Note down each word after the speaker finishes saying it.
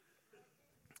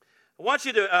I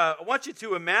want you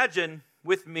to imagine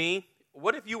with me,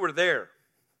 what if you were there?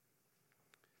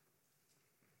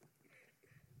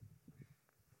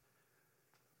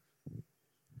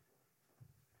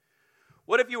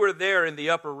 What if you were there in the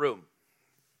upper room?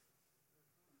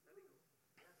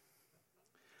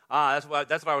 That's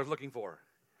what I was looking for.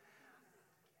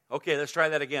 Okay, let's try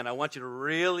that again. I want you to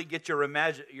really get your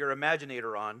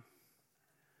imaginator on.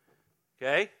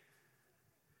 Okay?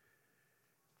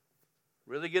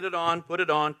 Really get it on, put it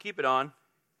on, keep it on.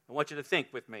 I want you to think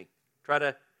with me. Try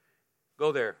to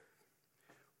go there.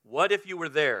 What if you were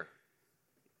there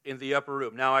in the upper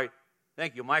room? Now,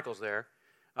 thank you, Michael's there.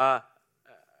 I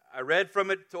read from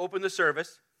it to open the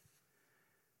service.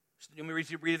 Let me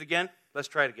read it again. Let's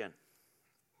try it again.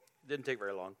 It didn't take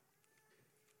very long.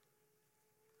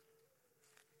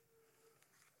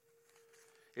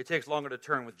 It takes longer to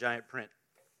turn with giant print.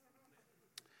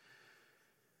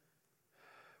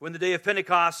 When the day of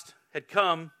Pentecost had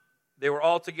come, they were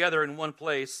all together in one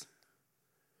place.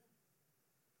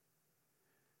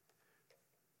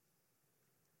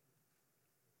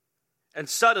 And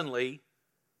suddenly,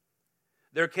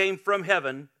 there came from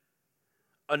heaven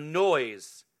a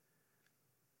noise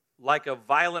like a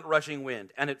violent rushing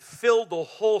wind, and it filled the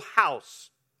whole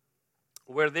house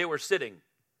where they were sitting.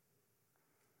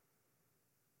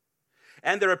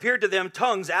 And there appeared to them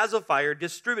tongues as of fire,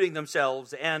 distributing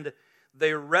themselves, and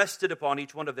they rested upon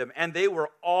each one of them. And they were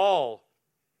all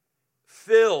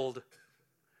filled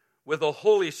with the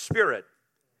Holy Spirit,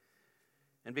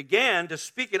 and began to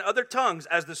speak in other tongues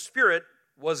as the Spirit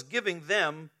was giving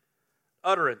them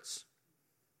utterance.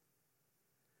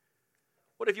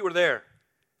 What if you were there?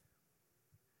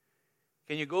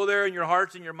 Can you go there in your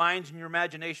hearts and your minds and your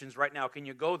imaginations right now? Can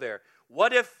you go there?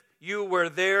 What if you were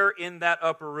there in that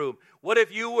upper room? What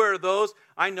if you were those?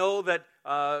 I know that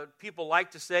people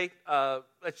like to say,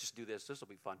 let's just do this. This will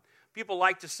be fun. People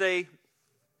like to say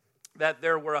that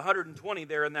there were 120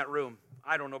 there in that room.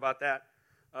 I don't know about that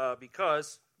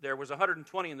because there was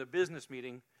 120 in the business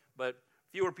meeting, but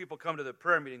fewer people come to the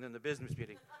prayer meeting than the business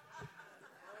meeting.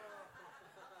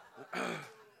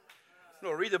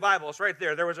 No, read the Bible. It's right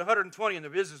there. There was 120 in the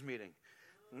business meeting.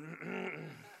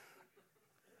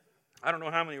 I don't know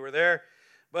how many were there,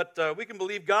 but we can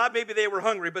believe God. Maybe they were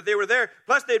hungry, but they were there.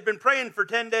 Plus, they'd been praying for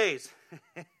 10 days.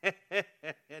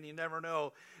 And you never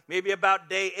know. Maybe about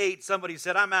day 8, somebody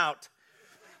said, I'm out.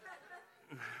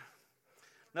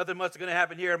 Nothing much is going to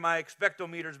happen here. My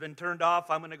expectometer's been turned off.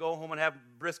 I'm going to go home and have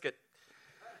brisket.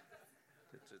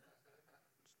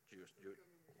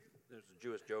 There's a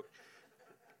Jewish joke.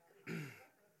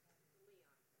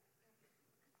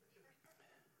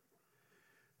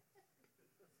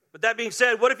 But that being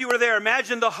said, what if you were there?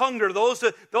 Imagine the hunger.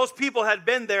 Those people had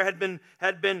been there, had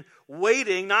been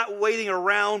waiting, not waiting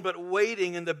around, but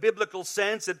waiting in the biblical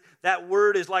sense. That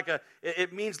word is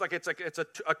it means like it's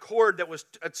a cord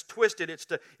it's twisted.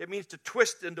 It means to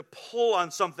twist and to pull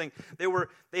on something.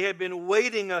 They had been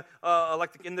waiting,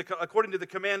 according to the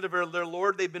command of their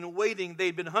Lord. They've been waiting.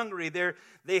 They'd been hungry.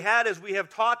 They had, as we have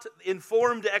taught,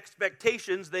 informed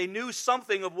expectations. They knew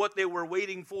something of what they were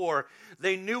waiting for.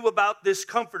 They knew about this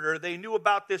comforter. They knew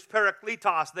about this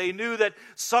Parakletos. They knew that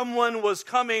someone was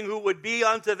coming who would be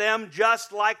unto them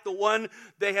just like the one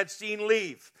they had seen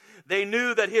leave. They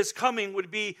knew that his coming would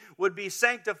be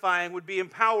sanctifying, would be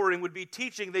empowering, would be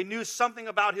teaching. They knew something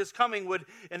about his coming would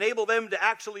enable them to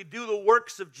actually do the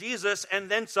works of Jesus and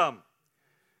then some.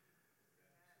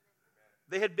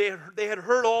 They had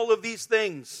heard all of these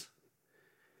things.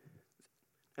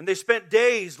 And they spent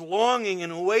days longing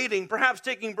and waiting, perhaps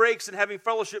taking breaks and having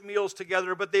fellowship meals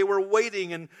together, but they were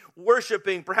waiting and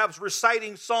worshiping, perhaps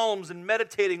reciting psalms and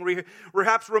meditating,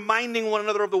 perhaps reminding one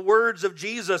another of the words of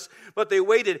Jesus, but they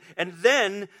waited. And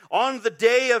then, on the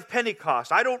day of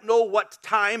Pentecost, I don't know what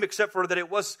time, except for that it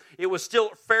was still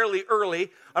fairly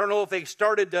early. I don't know if they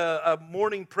started a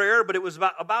morning prayer, but it was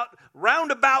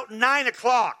round about 9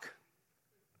 o'clock.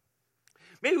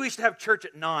 Maybe we should have church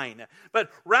at 9.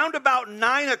 But round about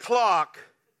 9 o'clock,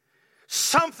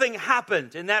 something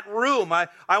happened in that room. I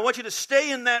want you to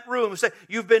stay in that room.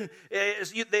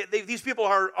 These people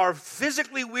are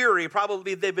physically weary.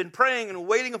 Probably they've been praying and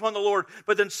waiting upon the Lord.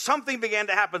 But then something began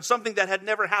to happen, something that had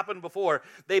never happened before.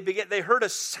 They heard a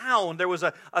sound. There was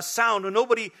a sound. And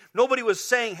nobody was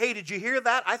saying, hey, did you hear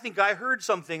that? I think I heard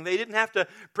something. They didn't have to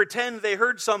pretend they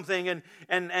heard something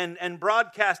and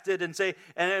broadcast it and say,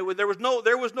 and there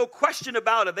was no question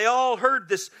about it. They all heard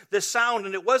this sound,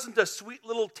 and it wasn't a sweet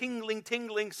little tingling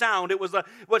tingling sound. It was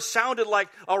what sounded like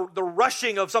the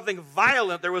rushing of something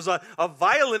violent. There was a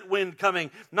violent wind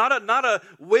coming. Not a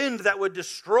wind that would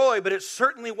destroy, but it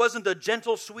certainly wasn't a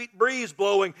gentle, sweet breeze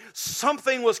blowing.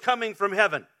 Something was coming from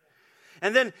heaven.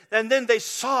 And then they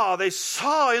saw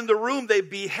in the room, they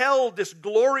beheld this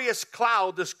glorious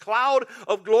cloud, this cloud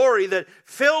of glory that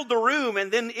filled the room,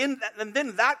 and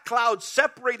then that cloud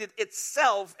separated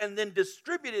itself and then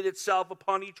distributed itself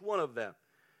upon each one of them.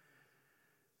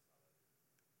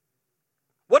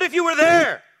 What if you were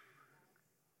there?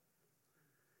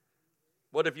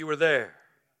 What if you were there?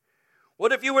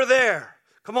 What if you were there?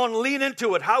 Come on, lean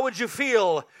into it. How would you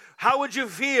feel? How would you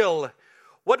feel?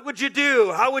 What would you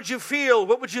do? How would you feel?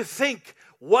 What would you think?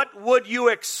 What would you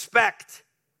expect?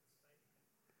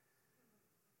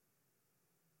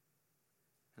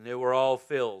 And they were all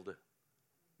filled.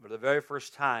 For the very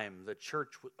first time, the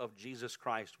church of Jesus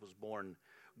Christ was born.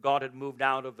 God had moved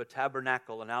out of the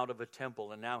tabernacle and out of the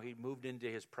temple, and now he moved into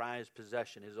his prized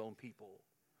possession, his own people.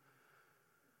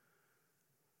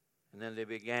 And then they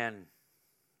began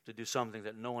to do something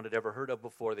that no one had ever heard of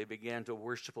before. They began to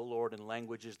worship the Lord in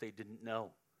languages they didn't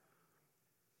know.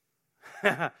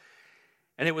 And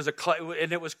it was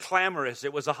clamorous.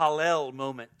 It was a Hallel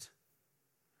moment.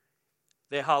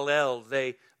 They Hallel.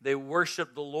 They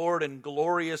worshiped the Lord in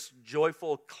glorious,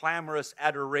 joyful, clamorous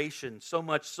adoration, so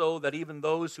much so that even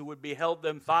those who would beheld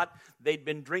them thought they'd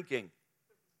been drinking.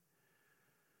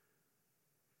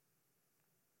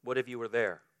 What if you were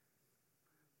there?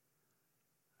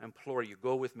 I implore you,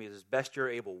 go with me as best you're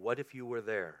able. What if you were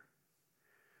there?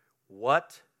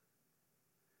 What,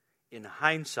 in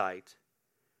hindsight,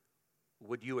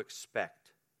 would you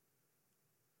expect?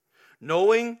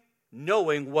 Knowing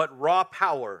what raw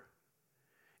power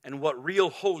and what real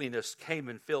holiness came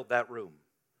and filled that room.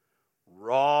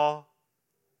 Raw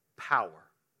power.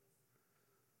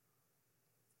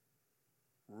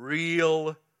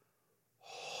 Real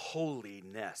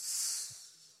holiness.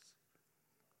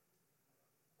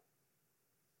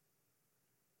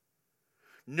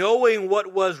 Knowing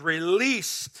what was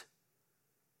released.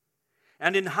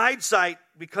 And in hindsight,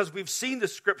 because we've seen the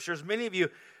scriptures, many of you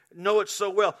know it so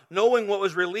well. Knowing what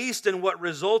was released and what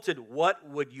resulted, what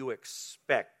would you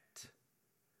expect?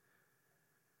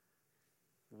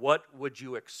 What would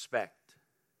you expect?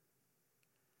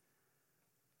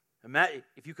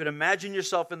 If you could imagine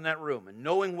yourself in that room and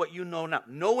knowing what you know now,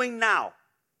 knowing now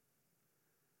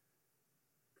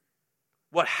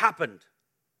what happened,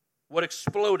 what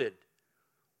exploded,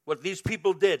 what these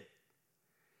people did.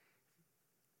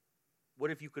 What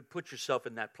if you could put yourself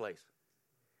in that place?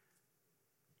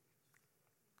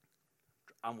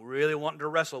 I'm really wanting to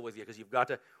wrestle with you because you've got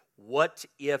to. What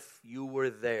if you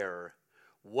were there?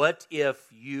 What if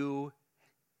you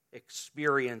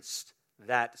experienced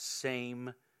that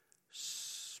same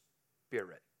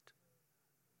Spirit?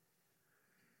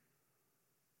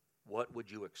 What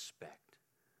would you expect?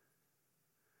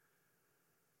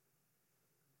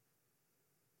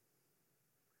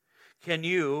 Can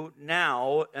you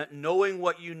now, knowing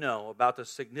what you know about the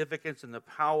significance and the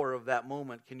power of that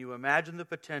moment, can you imagine the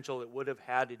potential it would have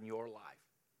had in your life?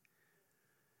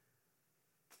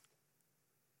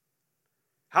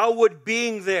 How would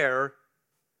being there,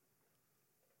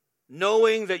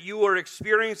 knowing that you were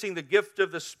experiencing the gift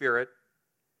of the Spirit,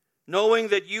 knowing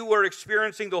that you were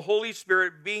experiencing the Holy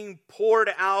Spirit being poured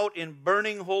out in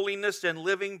burning holiness and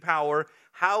living power,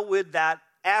 how would that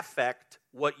affect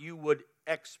what you would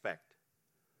expect?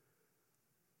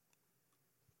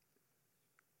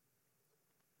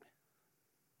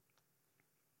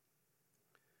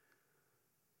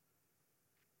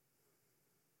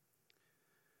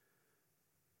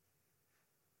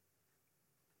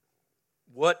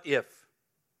 What if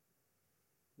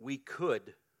we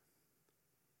could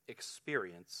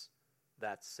experience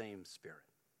that same Spirit?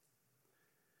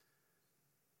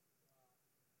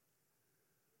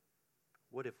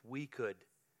 What if we could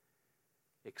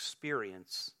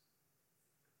experience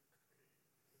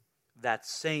that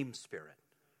same Spirit?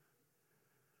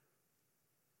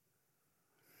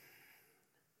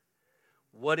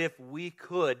 What if we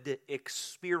could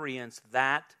experience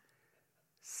that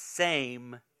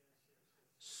same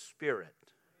Spirit?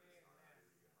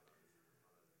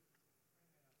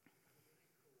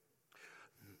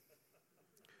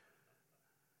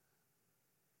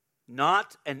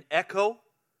 Not an echo,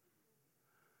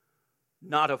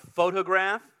 not a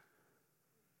photograph,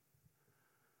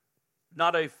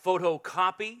 not a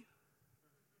photocopy.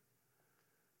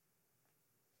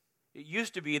 It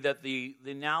used to be that the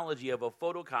analogy of a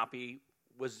photocopy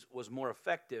was more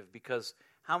effective because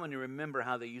how many remember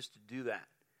how they used to do that?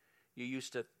 You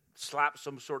used to slap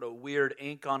some sort of weird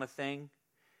ink on a thing,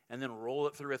 and then roll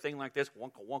it through a thing like this,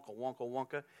 wonka, wonka, wonka,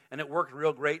 wonka, and it worked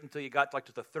real great until you got like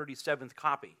to the 37th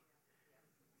copy.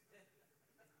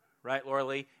 Right, Laura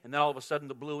Lee? And then all of a sudden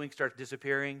the blue ink starts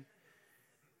disappearing.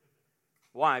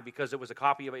 Why? Because it was a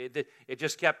copy of it. It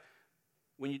just kept,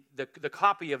 the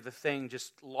copy of the thing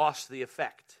just lost the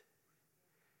effect.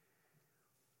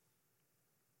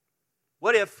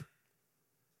 What if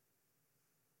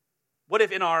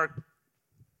in our,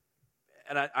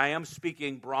 and I am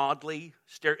speaking broadly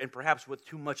and perhaps with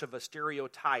too much of a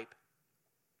stereotype,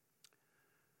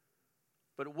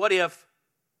 but what if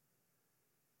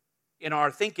in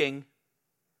our thinking,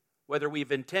 whether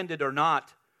we've intended or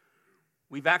not,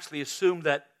 we've actually assumed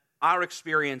that our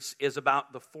experience is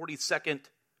about the 42nd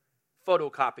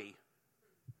photocopy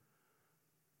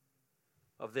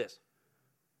of this.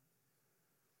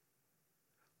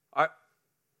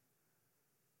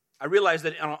 I realize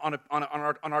that on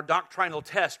our doctrinal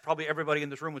test, probably everybody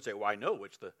in this room would say, well, I know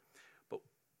which but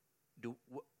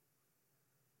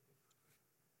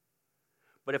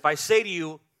if I say to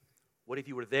you, what if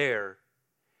you were there,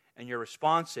 and your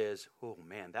response is, oh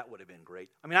man, that would have been great.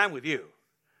 I mean, I'm with you.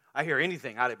 I hear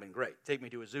anything, I'd have been great. Take me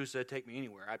to Azusa, take me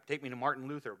anywhere. Take me to Martin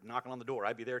Luther, knocking on the door.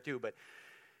 I'd be there too. But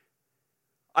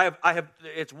I have.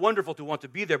 It's wonderful to want to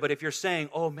be there. But if you're saying,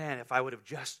 oh man, if I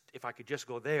could just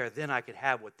go there, then I could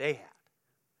have what they had.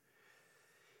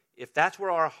 If that's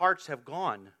where our hearts have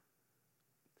gone,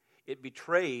 it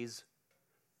betrays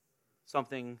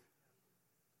something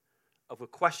of a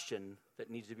question that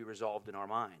needs to be resolved in our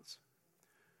minds.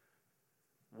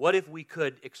 What if we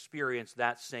could experience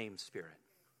that same Spirit?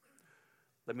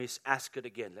 Let me ask it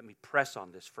again. Let me press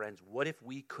on this, friends. What if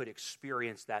we could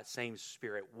experience that same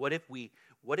Spirit? What if we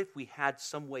had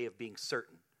some way of being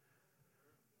certain?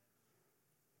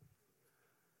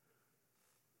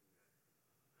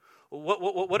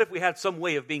 What if we had some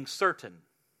way of being certain?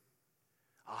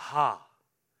 Aha,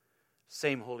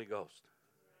 same Holy Ghost.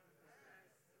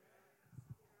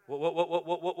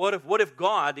 What if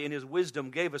God, in His wisdom,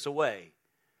 gave us a way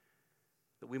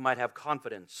that we might have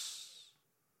confidence?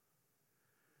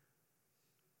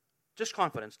 Just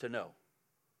confidence to know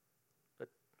that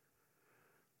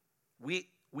we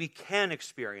can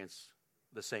experience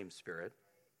the same Spirit,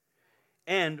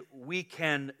 and we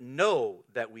can know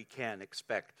that we can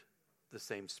expect the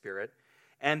same Spirit,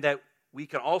 and that we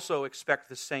can also expect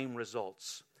the same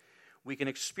results. We can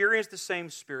experience the same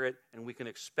Spirit, and we can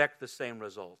expect the same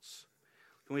results.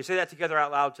 Can we say that together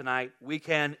out loud tonight? We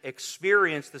can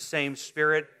experience the same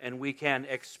Spirit, and we can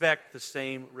expect the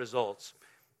same results.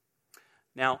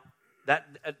 Now,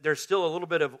 there's still a little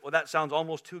bit of, well, that sounds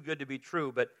almost too good to be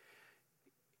true, but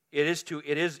it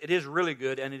is really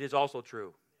good, and it is also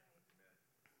true.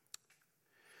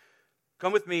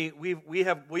 Come with me. We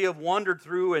have wandered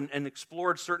through and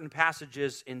explored certain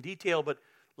passages in detail, but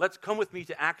let's come with me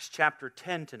to Acts chapter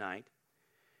 10 tonight.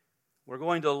 We're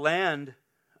going to land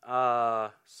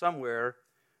somewhere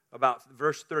about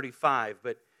verse 35,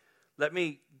 but let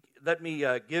me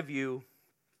give you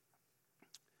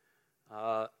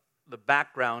the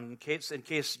background in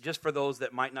case just for those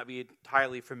that might not be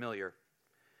entirely familiar.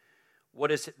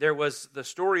 The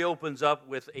story opens up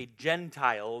with a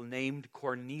Gentile named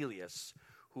Cornelius,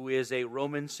 who is a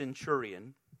Roman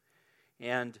centurion,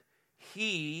 and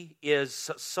he is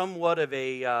somewhat of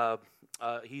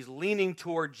he's leaning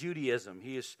toward Judaism.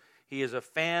 He is a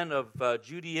fan of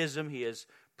Judaism. He is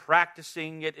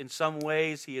practicing it in some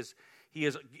ways. He is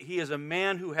a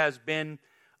man who has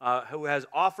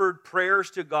offered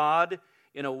prayers to God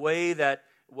in a way that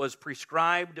was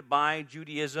prescribed by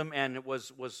Judaism, and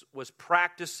was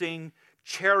practicing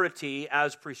charity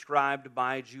as prescribed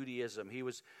by Judaism.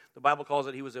 The Bible calls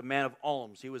it, he was a man of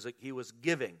alms. He was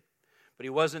giving. But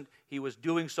he was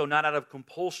doing so not out of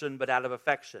compulsion, but out of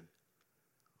affection.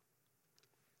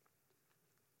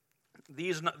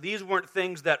 These weren't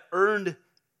things that earned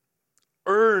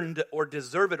or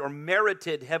deserved or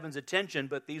merited heaven's attention,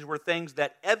 but these were things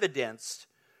that evidenced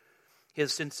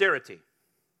his sincerity.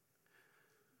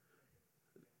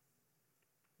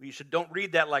 Don't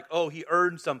read that like, oh, he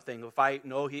earned something.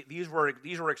 These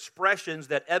were expressions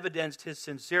that evidenced his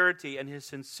sincerity, and his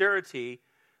sincerity,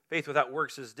 faith without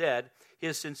works is dead.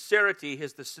 His sincerity,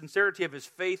 the sincerity of his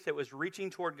faith that was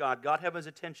reaching toward God, got heaven's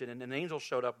attention, and an angel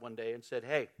showed up one day and said,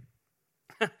 hey,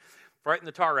 frightened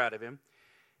the tar out of him,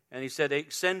 and he said, hey,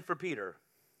 send for Peter.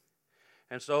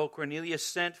 And so Cornelius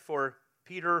sent for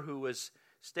Peter, who was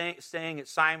staying at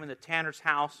Simon the tanner's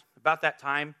house. About that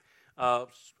time,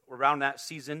 around that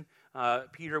season,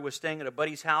 Peter was staying at a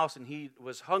buddy's house, and he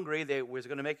was hungry. They was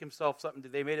going to make himself something.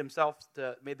 They made him something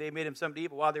to eat.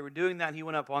 But while they were doing that, he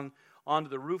went up onto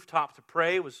the rooftop to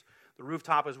pray. The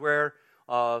rooftop is where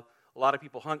a lot of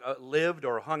people lived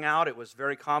or hung out. It was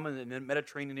very common in the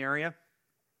Mediterranean area.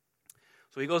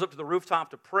 So he goes up to the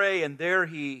rooftop to pray, and there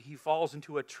he falls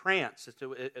into a trance.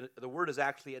 The word is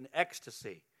actually an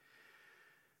ecstasy.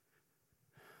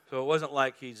 So it wasn't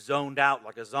like he zoned out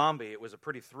like a zombie. It was a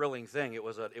pretty thrilling thing. It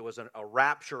was a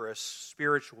rapturous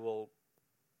spiritual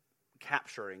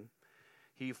capturing.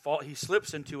 He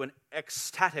slips into an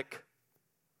ecstatic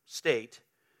state,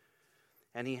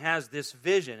 and he has this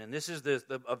vision. And this is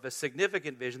of a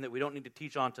significant vision that we don't need to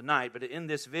teach on tonight. But in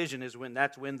this vision is when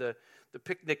the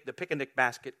picnic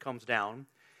basket comes down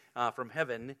from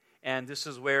heaven. And this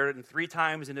is where, and 3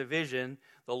 times in a vision,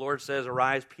 the Lord says,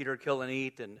 "Arise, Peter, kill and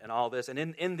eat," and all this. And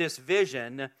in this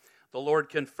vision, the Lord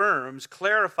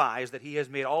clarifies that he has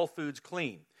made all foods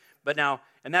clean. But now,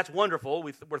 and that's wonderful.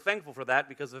 We're thankful for that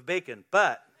because of bacon.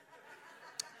 But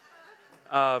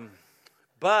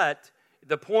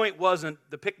the point wasn't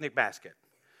the picnic basket.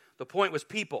 The point was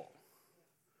people.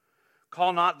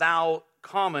 Call not thou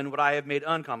common what I have made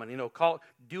uncommon.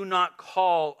 Do not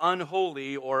call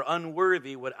unholy or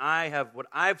unworthy what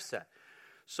I've said.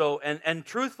 So, and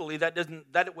truthfully,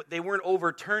 they weren't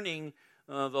overturning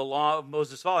the law of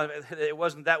Moses' law.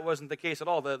 That wasn't the case at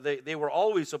all. They were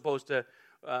always supposed to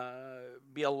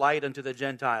be a light unto the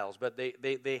Gentiles, but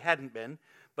they hadn't been.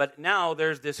 But now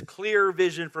there's this clear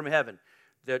vision from heaven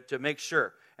to make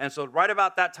sure. And so right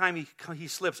about that time, he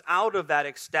slips out of that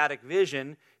ecstatic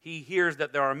vision. He hears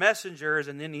that there are messengers,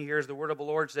 and then he hears the word of the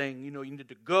Lord saying, you need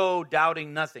to go,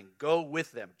 doubting nothing. Go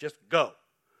with them. Just go.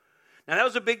 Now, that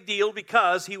was a big deal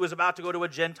because he was about to go to a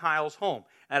Gentile's home.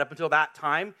 And up until that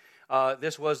time,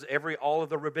 this was all of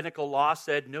the rabbinical law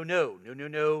said, no,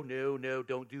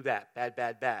 don't do that.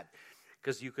 Bad.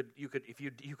 Because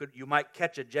you might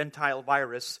catch a Gentile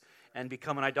virus and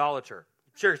become an idolater.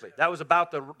 Seriously, that was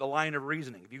about the line of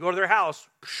reasoning. If you go to their house,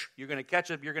 you're going to catch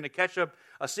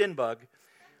a sin bug,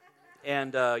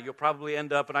 and you'll probably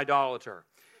end up an idolater.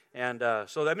 And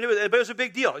so it was a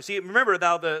big deal. You see, remember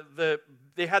now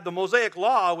they had the Mosaic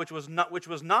law, which was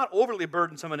not overly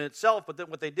burdensome in itself, but then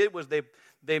what they did was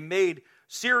they made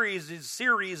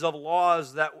series of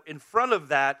laws that in front of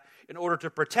that in order to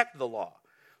protect the law.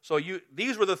 So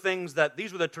these were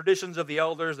the traditions of the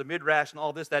elders, the midrash, and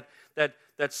all this that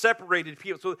separated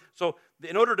people. So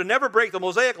in order to never break the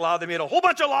Mosaic law, they made a whole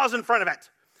bunch of laws in front of it.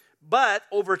 But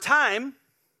over time,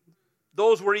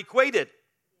 those were equated.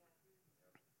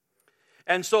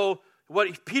 And so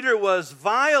what Peter was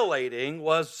violating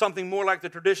was something more like the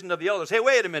tradition of the elders. Hey,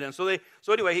 wait a minute. So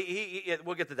anyway,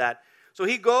 we'll get to that. So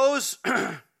he goes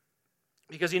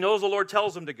because he knows the Lord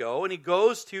tells him to go, and he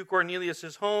goes to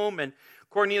Cornelius' home, and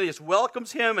Cornelius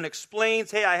welcomes him and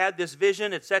explains, hey, I had this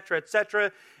vision, etc.,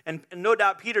 etc. And no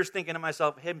doubt Peter's thinking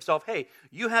to himself, hey,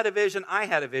 you had a vision, I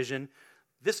had a vision.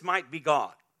 This might be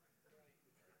God.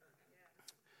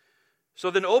 So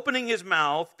then opening his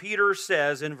mouth, Peter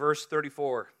says in verse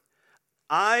 34,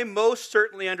 I most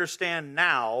certainly understand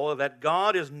now that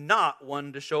God is not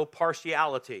one to show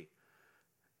partiality.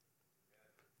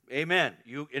 Amen.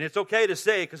 And it's okay to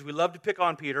say, because we love to pick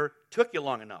on Peter, took you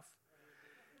long enough.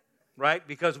 Right?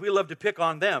 Because we love to pick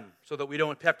on them so that we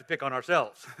don't have to pick on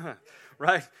ourselves.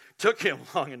 Right? Took him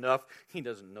long enough. He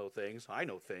doesn't know things. I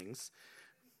know things.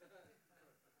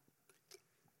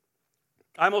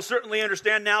 I most certainly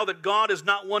understand now that God is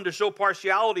not one to show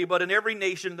partiality, but in every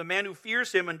nation the man who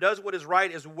fears him and does what is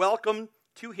right is welcome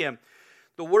to him.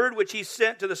 The word which he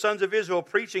sent to the sons of Israel,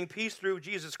 preaching peace through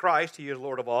Jesus Christ, he is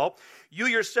Lord of all. You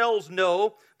yourselves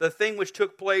know the thing which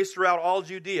took place throughout all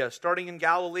Judea, starting in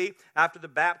Galilee after the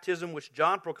baptism which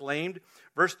John proclaimed.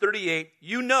 Verse 38,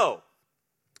 you know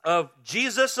of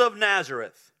Jesus of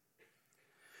Nazareth,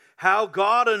 how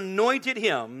God anointed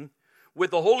him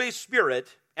with the Holy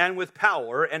Spirit and with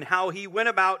power, and how he went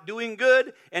about doing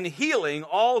good and healing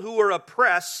all who were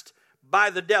oppressed by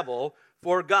the devil,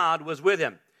 for God was with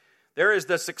him. There is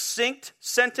the succinct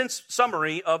sentence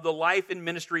summary of the life and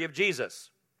ministry of Jesus.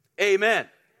 Amen.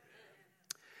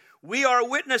 We are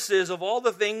witnesses of all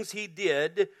the things he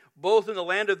did, both in the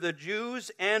land of the Jews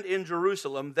and in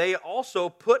Jerusalem. They also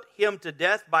put him to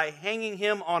death by hanging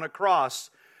him on a cross.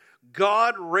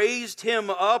 God raised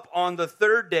him up on the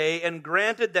third day and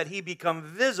granted that he become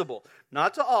visible,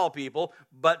 not to all people,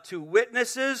 but to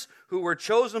witnesses who were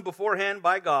chosen beforehand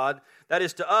by God, that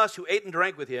is to us who ate and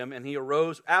drank with him, and he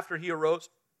arose after he arose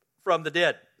from the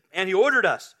dead. And he ordered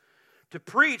us to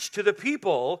preach to the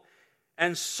people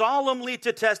and solemnly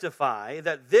to testify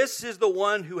that this is the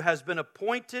one who has been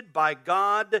appointed by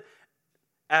God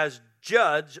as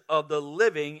judge of the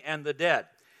living and the dead.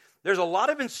 There's a lot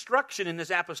of instruction in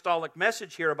this apostolic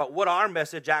message here about what our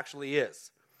message actually is.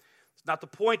 It's not the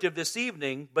point of this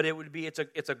evening, but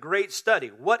it's a great study.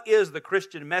 What is the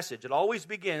Christian message? It always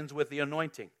begins with the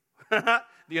anointing,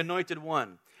 the anointed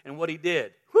one, and what he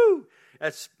did. Whoo!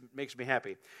 That makes me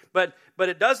happy. But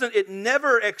it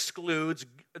never excludes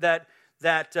that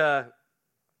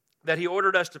he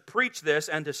ordered us to preach this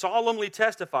and to solemnly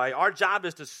testify. Our job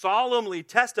is to solemnly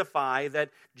testify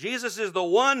that Jesus is the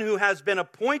one who has been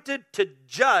appointed to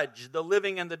judge the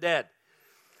living and the dead.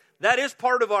 That is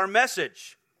part of our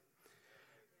message.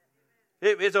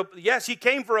 Yes, he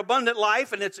came for abundant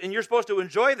life, and you're supposed to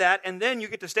enjoy that, and then you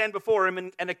get to stand before him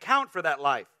and account for that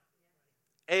life.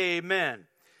 Amen.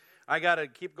 I got to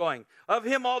keep going. Of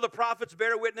him all the prophets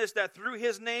bear witness that through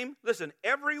his name, listen,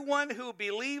 everyone who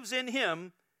believes in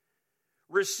him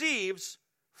receives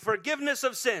forgiveness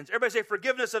of sins. Everybody say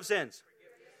forgiveness of sins.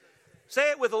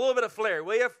 Say it with a little bit of flair,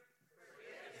 will you?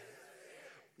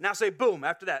 Now say boom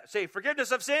after that. Say forgiveness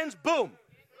of sins, boom.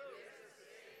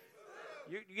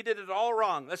 You did it all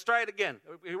wrong. Let's try it again.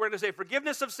 We're going to say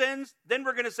forgiveness of sins, then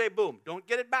we're going to say boom. Don't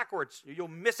get it backwards. You'll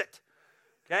miss it.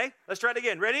 Okay? Let's try it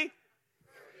again. Ready?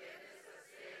 Forgiveness of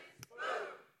sins, boom.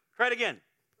 Try it again.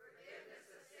 Forgiveness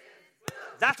of sins,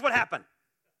 boom. That's what happened.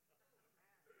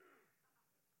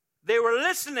 They were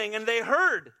listening and they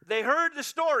heard. They heard the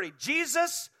story.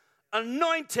 Jesus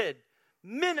anointed,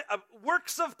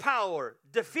 works of power,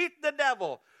 defeat the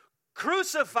devil,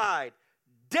 crucified,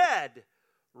 dead,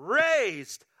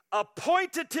 raised,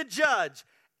 appointed to judge.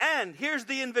 And here's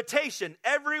the invitation.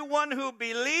 Everyone who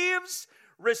believes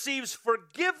receives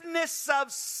forgiveness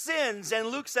of sins. And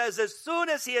Luke says, as soon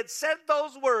as he had said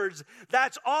those words,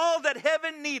 that's all that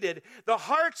heaven needed. The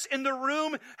hearts in the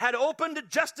room had opened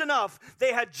just enough.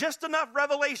 They had just enough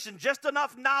revelation, just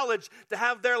enough knowledge to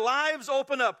have their lives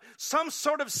open up. Some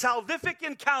sort of salvific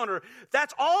encounter.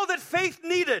 That's all that faith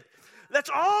needed. That's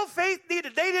all faith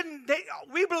needed.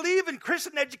 We believe in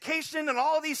Christian education and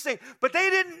all these things, but they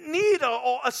didn't need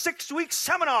a 6-week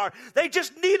seminar. They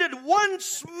just needed one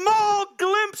small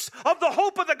glimpse of the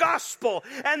hope of the gospel,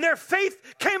 and their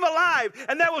faith came alive,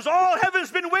 and that was all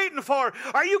heaven's been waiting for.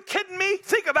 Are you kidding me?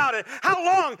 Think about it. How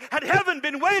long had heaven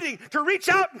been waiting to reach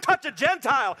out and touch a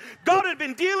Gentile? God had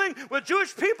been dealing with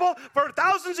Jewish people for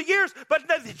thousands of years, but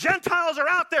the Gentiles are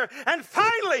out there, and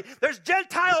finally, there's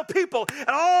Gentile people, and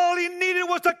all he needed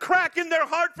was a crack in their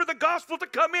heart for the gospel to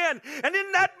come in. And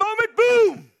in that moment,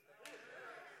 boom!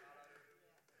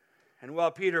 And while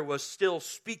Peter was still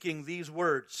speaking these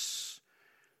words,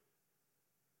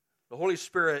 the Holy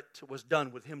Spirit was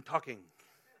done with him talking.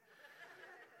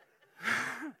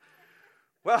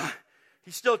 Well,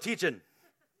 he's still teaching.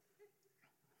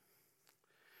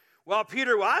 Well,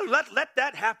 Peter, let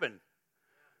that happen.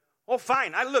 Oh,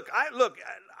 fine. I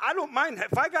don't mind.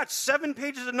 If I got 7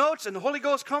 pages of notes and the Holy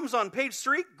Ghost comes on page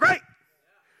 3, great.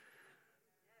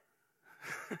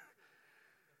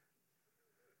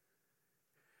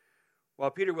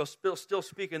 While Peter was still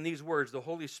speaking these words, the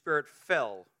Holy Spirit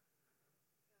fell.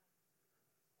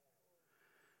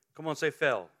 Come on, say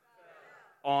fell.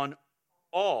 On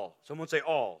all. Someone say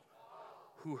all.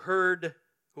 Who heard,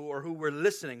 who were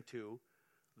listening to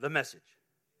the message.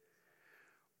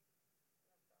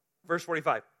 Verse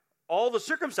 45. All the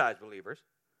circumcised believers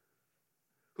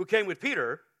who came with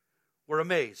Peter were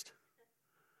amazed.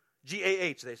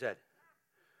 G-A-H, they said.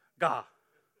 Gah.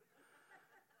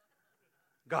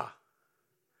 Gah.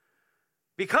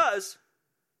 Because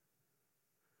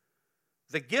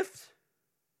the gift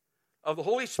of the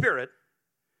Holy Spirit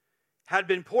had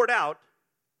been poured out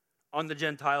on the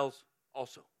Gentiles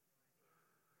also.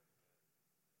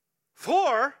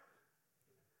 For,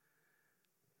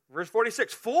 verse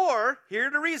 46, for, hear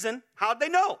the reason, how'd they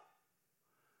know?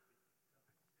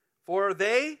 For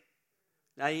they,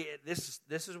 now this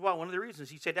is one of the reasons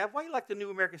he said, Dad, why you like the New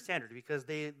American Standard? Because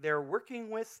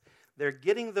they're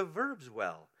getting the verbs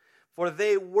well. For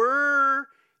they were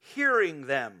hearing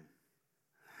them.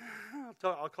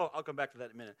 I'll come back to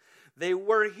that in a minute. They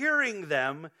were hearing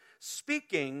them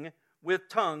speaking with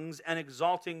tongues and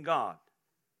exalting God.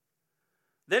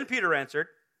 Then Peter answered,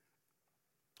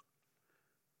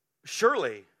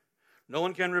 surely no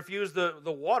one can refuse the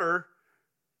water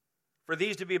for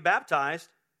these to be baptized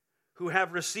who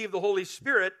have received the Holy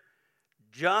Spirit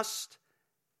just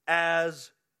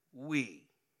as we.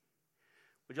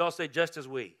 Would you all say just as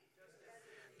we?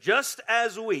 Just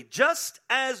as we. Just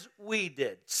as we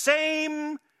did.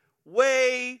 Same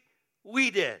way we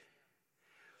did.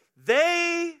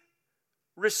 They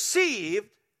received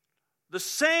the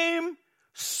same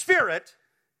Spirit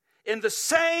in the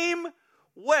same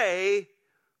way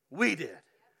we did.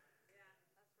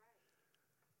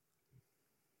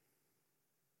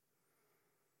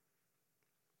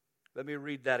 Let me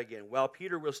read that again. While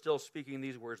Peter was still speaking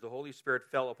these words, the Holy Spirit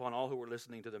fell upon all who were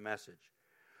listening to the message.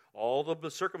 All of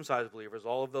the circumcised believers,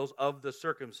 all of those of the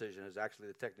circumcision is actually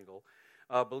the technical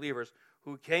believers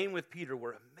who came with Peter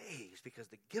were amazed because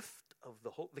the gift of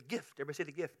the gift, everybody say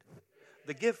the gift.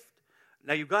 The gift.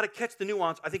 Now you've got to catch the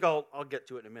nuance. I think I'll get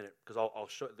to it in a minute because I'll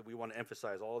show that we want to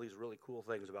emphasize all these really cool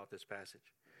things about this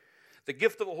passage. The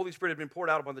gift of the Holy Spirit had been poured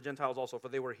out upon the Gentiles also, for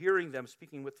they were hearing them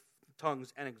speaking with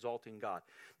tongues and exalting God.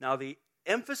 Now the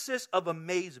emphasis of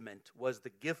amazement was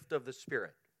the gift of the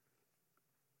Spirit.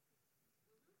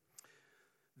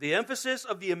 The emphasis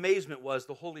of the amazement was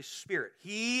the Holy Spirit.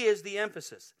 He is the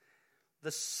emphasis.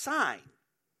 The sign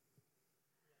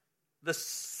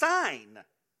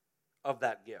of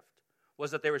that gift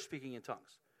was that they were speaking in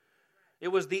tongues.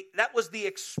 That was the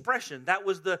expression. That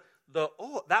was the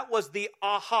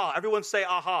aha. Everyone say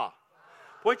aha.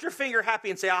 Point your finger happy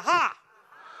and say aha.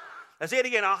 Let's say it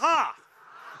again, aha.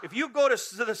 If you go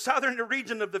to the southern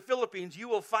region of the Philippines, you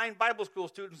will find Bible school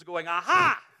students going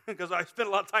aha, because I spent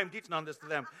a lot of time teaching on this to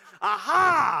them.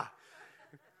 Aha.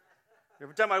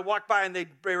 Every time I walked by and they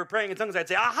were praying in tongues, I'd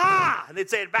say aha, and they'd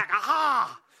say it back,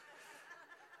 aha.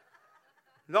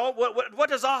 No, what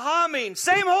does aha mean?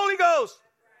 Same Holy Ghost.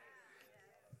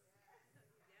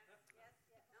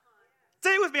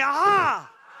 Say it with me, aha.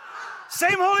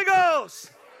 Same Holy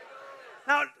Ghost.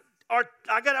 Now,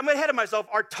 I'm ahead of myself.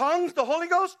 Are tongues the Holy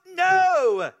Ghost?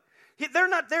 No. They're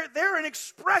not. They're an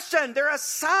expression. They're a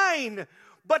sign.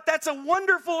 But that's a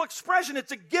wonderful expression.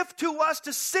 It's a gift to us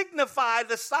to signify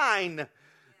the sign.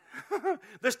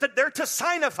 They're to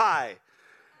signify.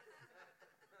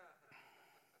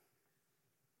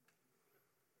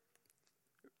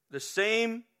 The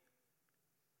same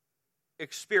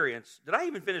experience. Did I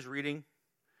even finish reading?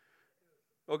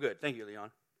 Oh, good. Thank you, Leon.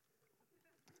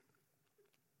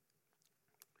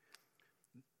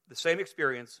 The same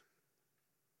experience,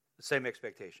 the same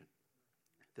expectation.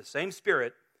 The same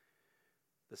Spirit,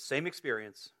 the same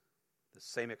experience, the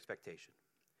same expectation.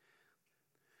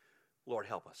 Lord,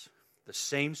 help us. The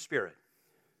same Spirit,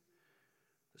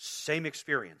 the same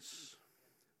experience,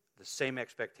 the same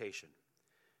expectation.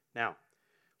 Now,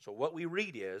 so what we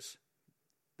read is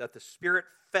that the Spirit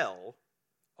fell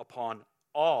upon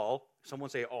all, someone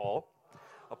say all,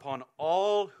 upon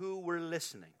all who were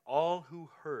listening, all who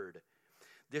heard.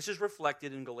 This is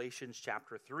reflected in Galatians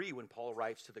chapter 3 when Paul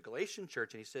writes to the Galatian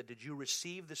church and he said, did you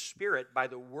receive the Spirit by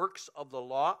the works of the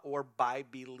law or by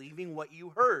believing what you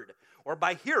heard? Or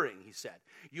by hearing, he said.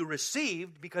 You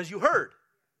received because you heard.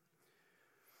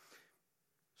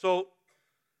 So,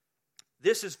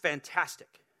 this is fantastic.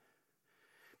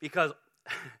 Because,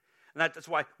 and that's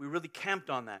why we really camped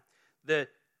on that.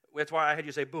 That's why I had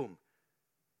you say boom.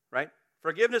 Right?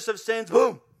 Forgiveness of sins,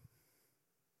 boom.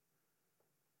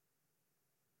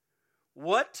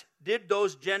 What did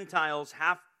those Gentiles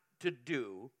have to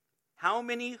do? How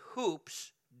many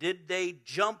hoops did they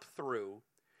jump through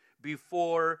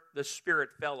before the Spirit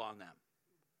fell on them?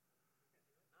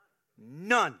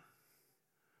 None.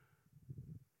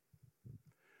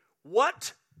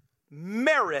 What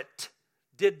merit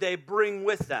did they bring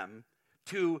with them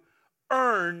to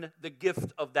earn the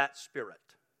gift of that Spirit?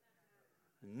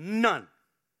 None.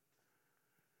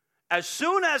 As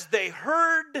soon as they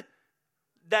heard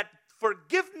that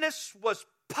forgiveness was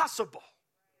possible,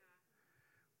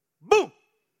 boom!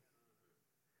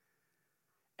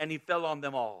 And he fell on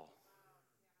them all.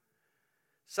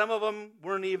 Some of them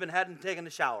hadn't taken a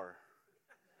shower.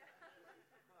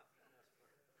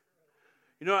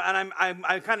 You know, and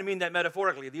I kind of mean that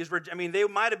metaphorically. They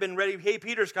might have been ready, hey,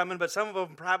 Peter's coming, but some of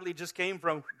them probably just came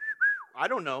from, I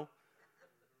don't know.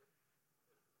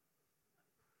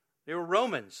 They were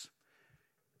Romans.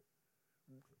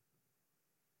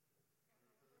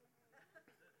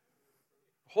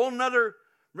 Whole nother,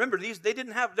 remember,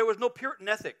 there was no Puritan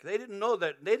ethic. They didn't know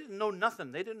that, they didn't know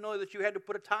nothing. They didn't know that you had to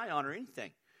put a tie on or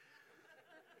anything.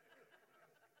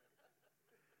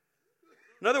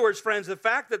 In other words, friends, the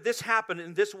fact that this happened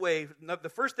in this way, the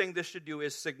first thing this should do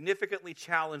is significantly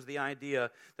challenge the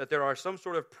idea that there are some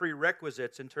sort of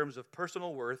prerequisites in terms of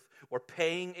personal worth or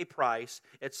paying a price,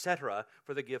 etc.,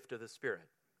 for the gift of the Spirit.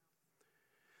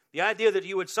 The idea that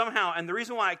you would somehow, and the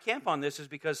reason why I camp on this is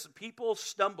because people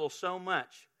stumble so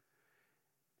much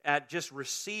at just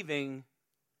receiving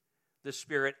the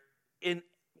Spirit in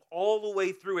all the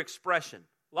way through expression.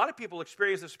 A lot of people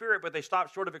experience the Spirit, but they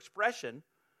stop short of expression.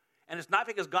 And it's not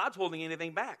because God's holding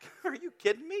anything back. Are you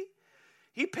kidding me?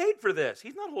 He paid for this.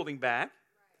 He's not holding back.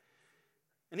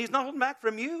 And he's not holding back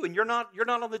from you. And you're not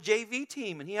on the JV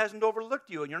team. And he hasn't overlooked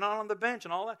you. And you're not on the bench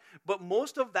and all that. But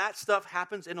most of that stuff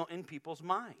happens in people's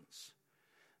minds.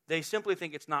 They simply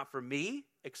think it's not for me,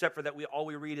 except for that all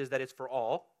we read is that it's for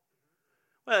all.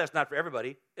 Well, that's not for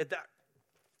everybody.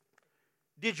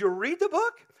 Did you read the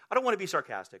book? I don't want to be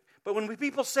sarcastic, but when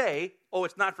people say, oh,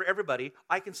 it's not for everybody,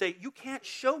 I can say, you can't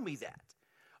show me that.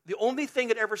 The only thing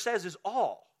it ever says is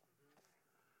all.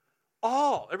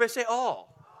 All. Everybody say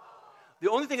all. The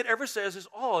only thing it ever says is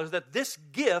all, is that this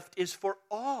gift is for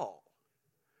all.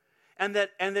 And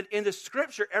that in the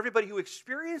scripture, everybody who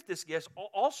experienced this gift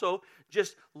also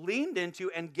just leaned into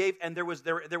and gave, and there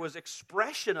was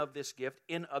expression of this gift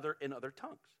in other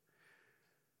tongues.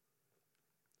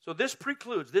 So this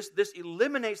precludes, this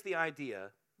eliminates the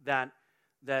idea that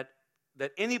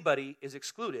anybody is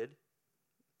excluded,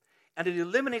 and it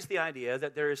eliminates the idea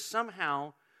that there is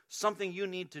somehow something you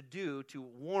need to do to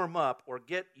warm up or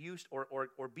get used or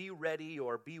be ready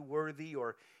or be worthy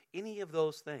or any of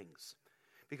those things.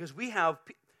 Because we have,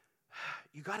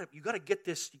 you got to get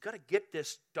this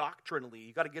doctrinally,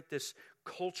 you got to get this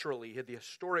culturally, the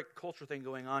historic culture thing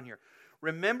going on here.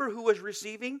 Remember who was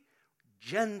receiving?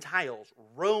 Gentiles,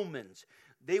 Romans.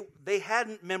 They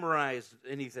hadn't memorized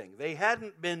anything. They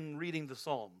hadn't been reading the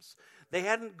Psalms. They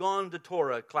hadn't gone to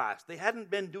Torah class. They hadn't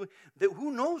been doing,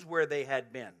 who knows where they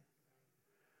had been.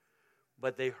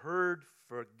 But they heard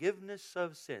forgiveness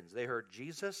of sins. They heard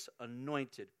Jesus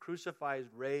anointed, crucified,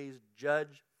 raised,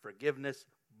 judge, forgiveness,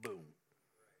 boom.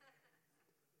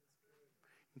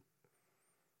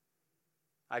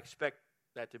 I expect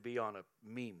that to be on a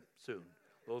meme soon,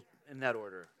 in that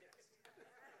order.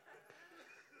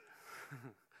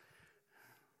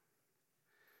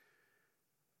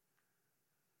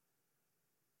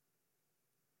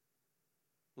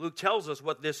 Luke tells us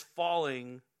what this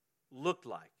falling looked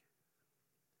like.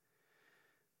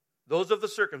 Those of the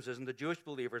circumcision, the Jewish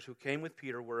believers who came with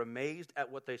Peter, were amazed at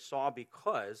what they saw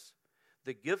because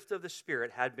the gift of the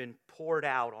Spirit had been poured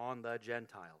out on the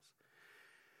Gentiles.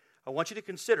 I want you to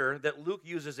consider that Luke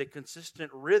uses a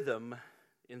consistent rhythm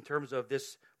in terms of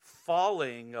this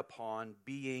falling upon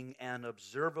being an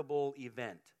observable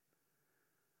event.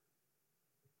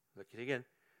 Look at it again.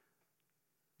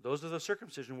 Those of the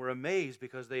circumcision were amazed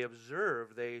because they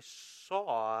observed, they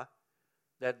saw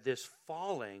that this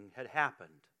falling had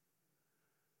happened.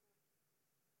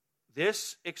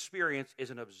 This experience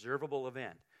is an observable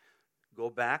event. Go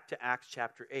back to Acts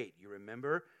chapter 8. You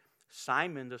remember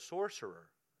Simon the sorcerer.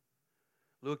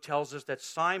 Luke tells us that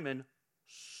Simon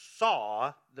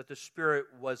saw that the Spirit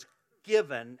was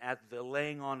given at the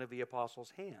laying on of the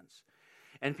apostles' hands.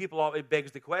 And it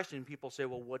begs the question, people say,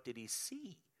 well, what did he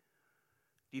see?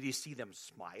 Did he see them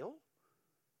smile?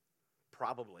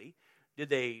 Probably.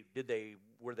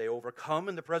 Were they overcome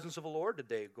in the presence of the Lord? Did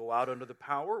they go out under the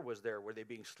power? Were they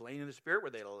being slain in the Spirit? Were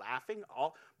they laughing?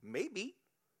 Maybe.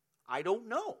 I don't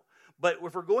know. But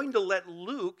if we're going to let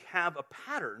Luke have a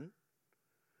pattern,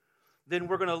 then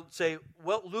we're going to say,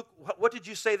 well, Luke, what did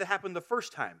you say that happened the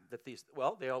first time? The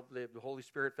Holy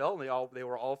Spirit fell, and they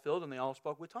were all filled, and they all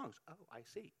spoke with tongues. Oh, I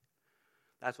see.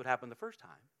 That's what happened the first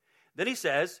time. Then he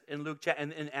says in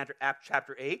Acts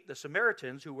chapter 8, the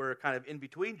Samaritans, who were kind of in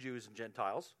between Jews and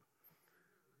Gentiles,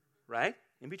 right?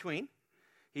 In between.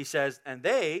 He says, and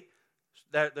there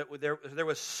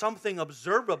was something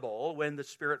observable when the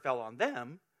Spirit fell on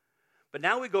them. But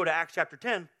now we go to Acts chapter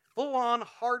 10, full-on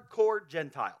hardcore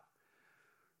Gentile.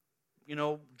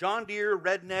 John Deere,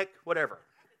 redneck, whatever.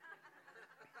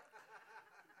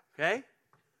 Okay?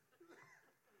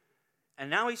 And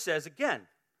now he says again,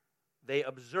 they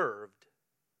observed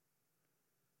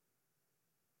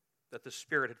that the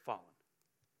Spirit had fallen.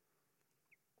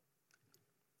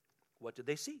 What did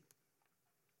they see?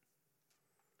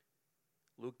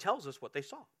 Luke tells us what they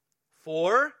saw.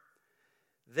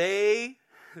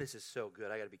 This is so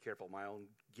good, I got to be careful of my own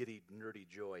giddy, nerdy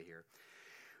joy here.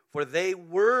 For they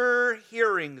were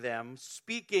hearing them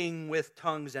speaking with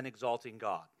tongues and exalting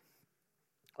God.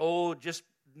 Oh, just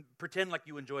pretend like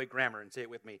you enjoy grammar and say it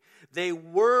with me. They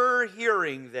were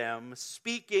hearing them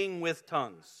speaking with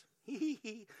tongues.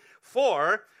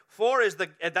 For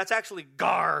that's actually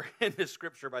gar in the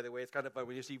scripture, by the way. It's kind of fun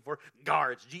when you see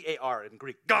gar. It's G-A-R in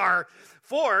Greek. Gar.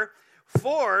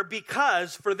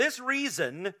 Because for this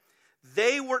reason,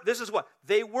 they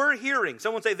were hearing.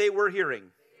 Someone say they were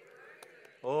hearing.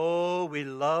 Oh, we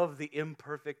love the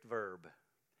imperfect verb.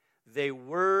 They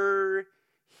were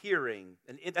hearing.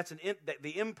 And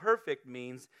the imperfect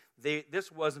means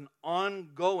this was an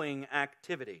ongoing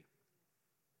activity.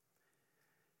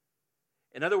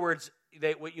 In other words,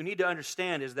 what you need to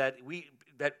understand is that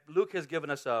Luke has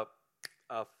given us a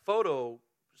photo,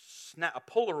 a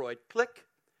Polaroid click,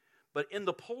 but in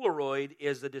the Polaroid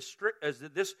is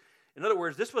in other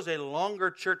words, this was a longer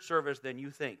church service than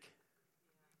you think.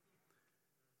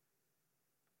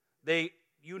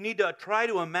 You need to try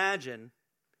to imagine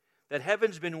that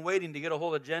heaven's been waiting to get a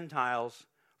hold of Gentiles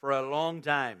for a long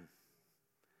time.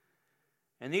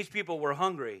 And these people were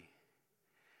hungry.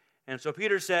 And so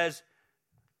Peter says,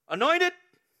 anointed,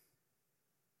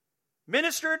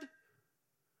 ministered,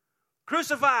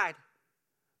 crucified,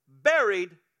 buried,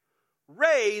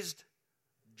 raised,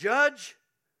 judge,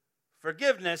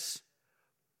 forgiveness,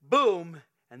 boom,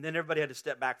 and then everybody had to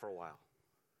step back for a while.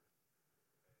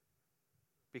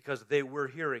 Because they were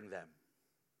hearing them.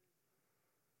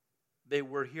 They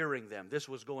were hearing them. This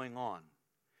was going on.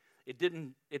 It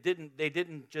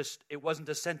wasn't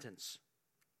a sentence.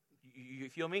 You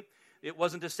feel me? It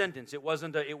wasn't a sentence. It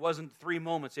wasn't 3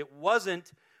 moments. It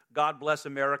wasn't, God bless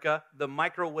America, the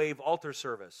microwave altar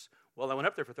service. Well, I went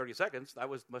up there for 30 seconds.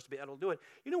 Must be able to do it.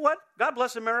 You know what? God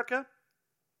bless America.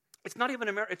 It's not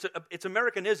even it's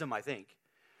Americanism, I think.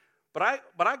 But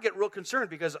I get real concerned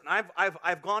because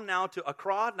I've gone now to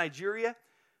Accra, Nigeria,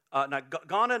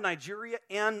 Ghana, Nigeria,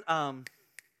 and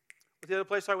what's the other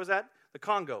place I was at? The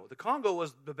Congo. The Congo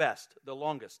was the best, the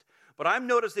longest. But I'm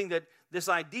noticing that this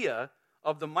idea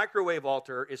of the microwave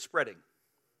altar is spreading.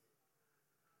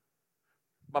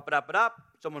 Bop-a-dop-a-dop.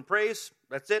 Someone prays.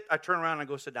 That's it. I turn around and I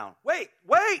go sit down. Wait.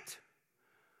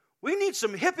 We need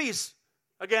some hippies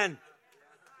again.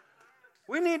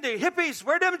 We need the hippies.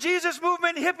 Where them Jesus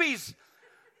movement hippies?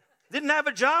 Didn't have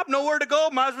a job, nowhere to go.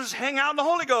 Might as well just hang out in the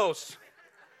Holy Ghost.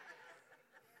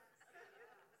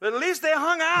 But at least they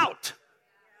hung out.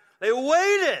 They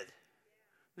waited.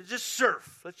 They just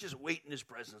surf. Let's just wait in His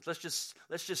presence. Let's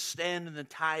just stand in the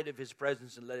tide of His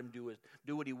presence and let Him do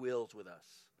what He wills with us.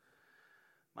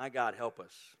 My God, help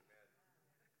us.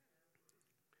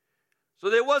 So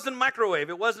there wasn't microwave.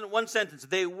 It wasn't one sentence.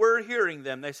 They were hearing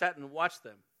them. They sat and watched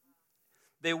them.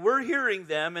 They were hearing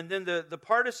them, and then the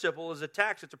participle is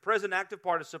attached. It's a present active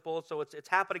participle, so it's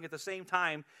happening at the same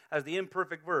time as the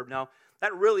imperfect verb. Now,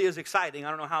 that really is exciting. I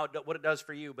don't know what it does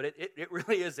for you, but it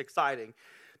really is exciting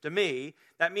to me.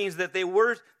 That means that they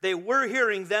were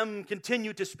hearing them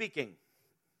continue to speaking.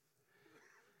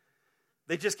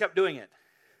 They just kept doing it.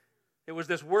 It was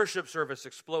this worship service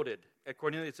exploded at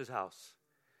Cornelius' house.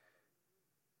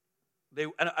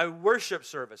 A worship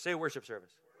service. Say worship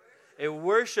service. A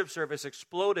worship service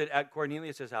exploded at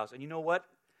Cornelius' house. And you know what?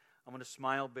 I'm going to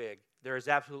smile big. There is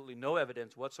absolutely no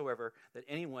evidence whatsoever that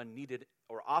anyone needed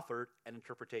or offered an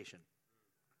interpretation.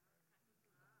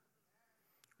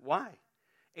 Why?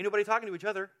 Ain't nobody talking to each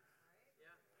other.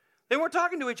 They weren't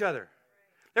talking to each other.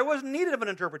 There wasn't needed of an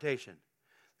interpretation.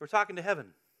 They were talking to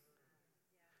heaven.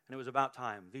 And it was about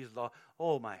time.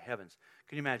 Oh my heavens.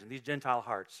 Can you imagine? These Gentile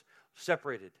hearts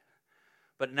separated.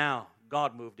 But now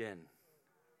God moved in.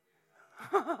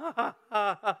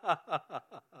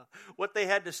 What they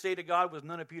had to say to God was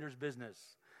none of Peter's business.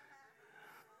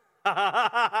 But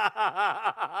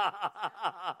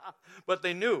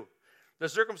they knew. The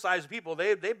circumcised people,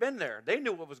 they've been there. They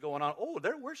knew what was going on. Oh,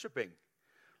 they're worshiping.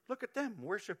 Look at them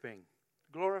worshiping,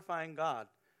 glorifying God.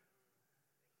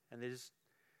 And this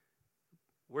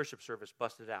worship service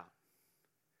busted out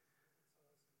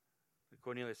at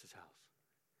Cornelius' house.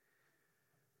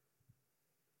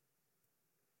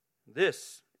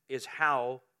 This is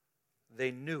how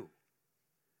they knew.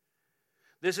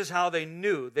 This is how they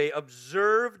knew. They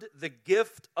observed the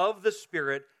gift of the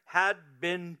Spirit had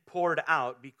been poured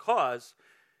out because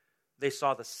they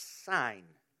saw the sign.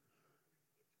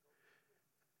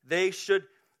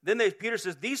 Peter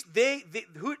says,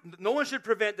 no one should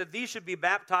prevent that these should be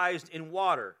baptized in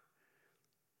water.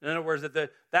 In other words,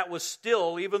 that was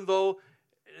still, even though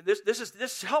this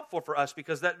is helpful for us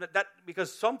because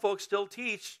because some folks still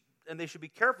teach. And they should be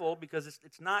careful because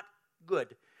it's not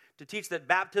good to teach that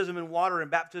baptism in water and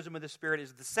baptism in the Spirit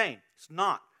is the same. It's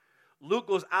not. Luke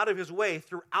goes out of his way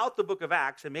throughout the book of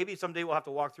Acts, and maybe someday we'll have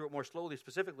to walk through it more slowly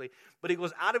specifically, but he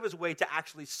goes out of his way to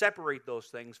actually separate those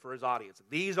things for his audience.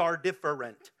 These are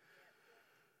different.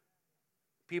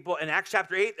 People in Acts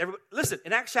chapter 8,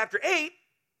 in Acts chapter 8,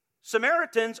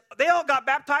 Samaritans, they all got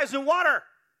baptized in water.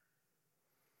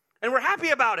 And we're happy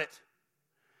about it.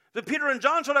 Then Peter and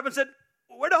John showed up and said,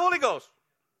 where'd the Holy Ghost?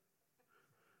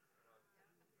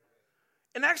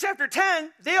 In Acts chapter 10,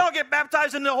 they all get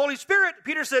baptized in the Holy Spirit.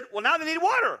 Peter said, well, now they need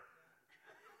water.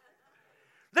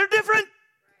 They're different.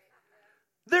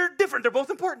 They're different. They're both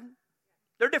important.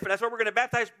 They're different. That's why we're going to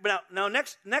baptize. Now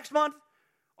next month,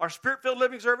 our Spirit-filled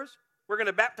living service, we're going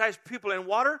to baptize people in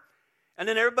water. And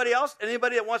then everybody else,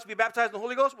 anybody that wants to be baptized in the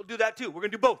Holy Ghost, will do that too. We're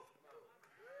going to do both.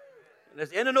 And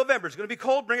it's the end of November. It's going to be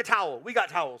cold. Bring a towel. We got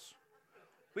towels.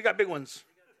 We got big ones.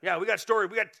 Yeah, we got storage.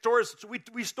 We got stores. So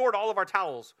we stored all of our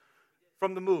towels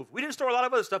from the move. We didn't store a lot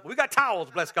of other stuff, but we got towels,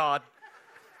 bless God.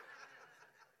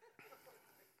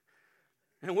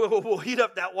 And we'll heat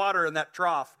up that water in that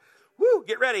trough. Woo,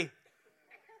 get ready.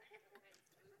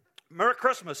 Merry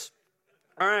Christmas.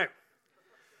 All right.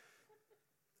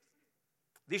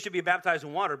 These should be baptized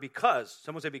in water because,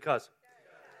 someone say because.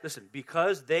 Listen,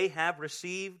 because they have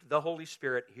received the Holy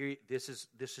Spirit. Here, this is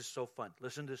so fun.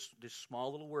 Listen to these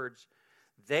small little words.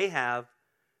 They have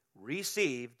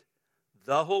received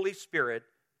the Holy Spirit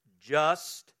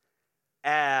just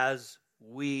as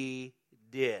we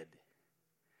did.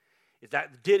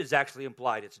 That did is actually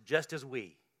implied. It's just as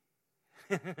we.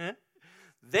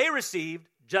 They received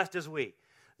just as we.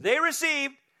 They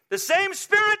received the same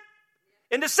Spirit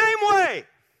in the same way.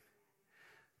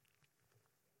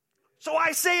 So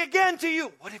I say again to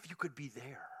you, what if you could be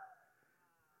there?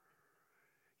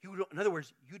 In other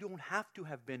words, you don't have to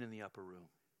have been in the upper room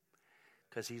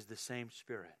because he's the same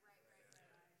Spirit.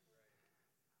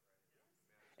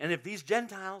 And if these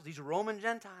Gentiles, these Roman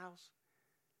Gentiles,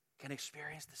 can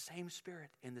experience the same Spirit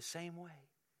in the same way,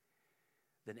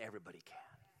 then everybody can.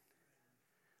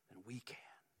 Then we can.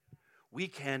 We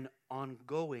can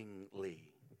ongoingly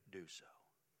do so.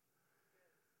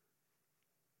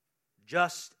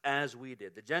 Just as we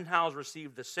did. The Gentiles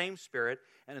received the same Spirit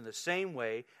and in the same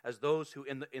way as those who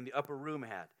in the upper room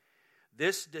had.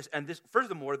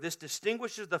 Furthermore, this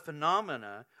distinguishes the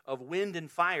phenomena of wind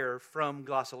and fire from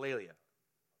glossolalia.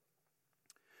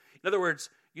 In other words,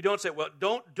 you don't say, well,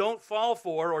 don't fall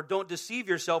for or don't deceive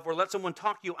yourself or let someone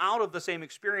talk you out of the same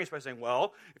experience by saying,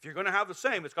 well, if you're going to have the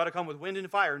same, it's got to come with wind and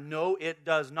fire. No, it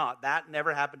does not. That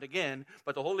never happened again,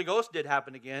 but the Holy Ghost did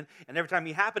happen again, and every time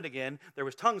he happened again, there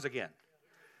was tongues again.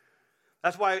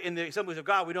 That's why in the Assemblies of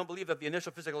God, we don't believe that the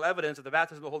initial physical evidence of the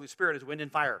baptism of the Holy Spirit is wind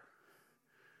and fire.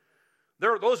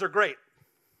 Those are great.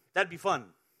 That'd be fun.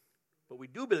 But we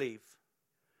do believe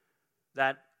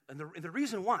that, and the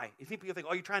reason why, people think,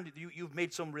 you've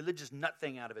made some religious nut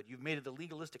thing out of it. You've made it a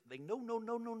legalistic thing.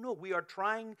 No. We are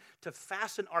trying to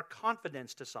fasten our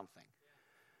confidence to something.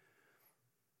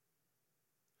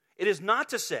 It is not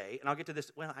to say, and I'll get to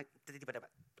this, I'll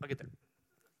get there.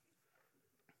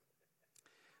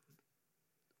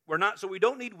 So we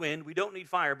don't need wind, we don't need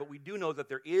fire, but we do know that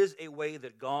there is a way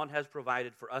that God has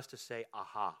provided for us to say,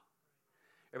 aha.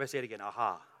 Everybody say it again,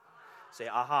 aha. Say,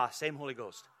 aha, same Holy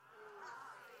Ghost.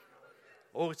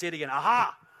 Oh, say it again,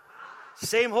 aha.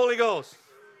 Same Holy Ghost.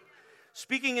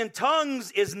 Speaking in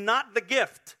tongues is not the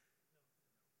gift.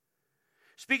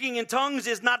 Speaking in tongues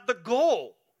is not the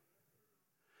goal.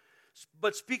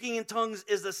 But speaking in tongues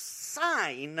is a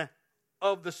sign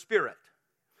of the Spirit.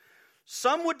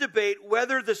 Some would debate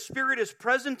whether the Spirit is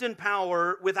present in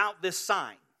power without this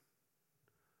sign.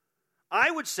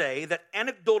 I would say that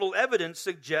anecdotal evidence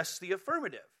suggests the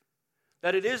affirmative.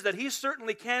 That it is that he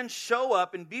certainly can show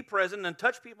up and be present and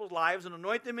touch people's lives and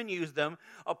anoint them and use them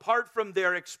apart from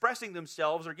their expressing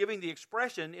themselves or giving the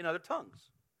expression in other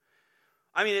tongues.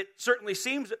 I mean, it certainly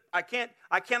seems, I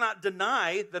cannot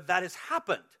deny that has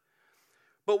happened.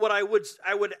 But what I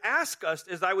would ask us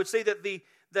is I would say that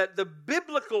the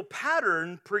biblical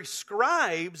pattern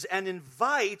prescribes and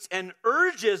invites and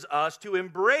urges us to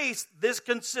embrace this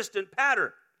consistent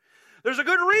pattern. There's a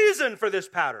good reason for this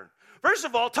pattern. First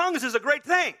of all, tongues is a great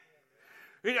thing.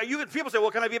 People say, well,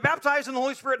 can I be baptized in the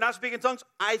Holy Spirit and not speak in tongues?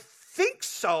 I think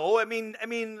so.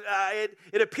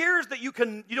 It appears that you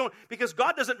don't, because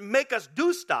God doesn't make us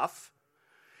do stuff.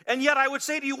 And yet I would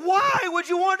say to you, why would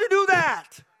you want to do that?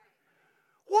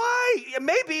 Why?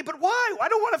 Maybe, but why? I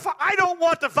don't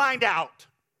want to find out.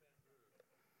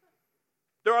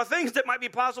 There are things that might be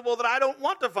possible that I don't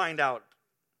want to find out.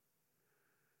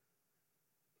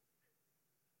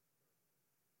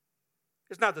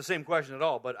 It's not the same question at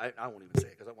all, but I won't even say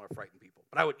it because I don't want to frighten people.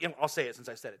 But I'll say it since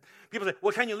I said it. People say,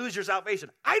 well, can you lose your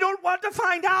salvation? I don't want to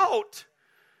find out.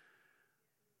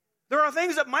 There are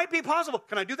things that might be possible.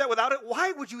 Can I do that without it?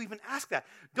 Why would you even ask that?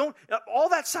 All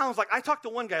that sounds like, I talked to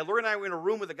one guy, Lori and I were in a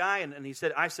room with a guy, and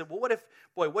I said, well, what if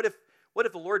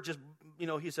the Lord just,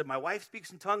 he said, my wife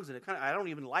speaks in tongues, and I don't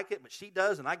even like it, but she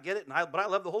does, and I get it, but I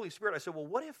love the Holy Spirit. I said, well,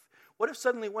 what if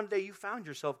suddenly one day you found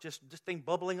yourself just this thing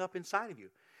bubbling up inside of you?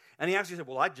 And he actually said,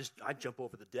 well, I jump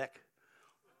over the deck.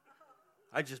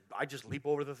 I just leap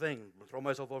over the thing, throw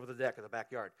myself over the deck in the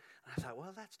backyard. And I thought,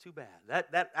 well, that's too bad.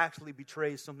 That actually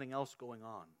betrays something else going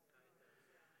on.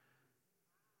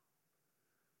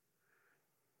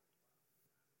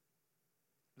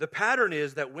 The pattern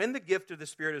is that when the gift of the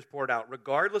Spirit is poured out,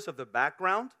 regardless of the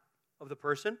background of the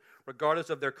person, regardless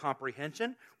of their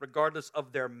comprehension, regardless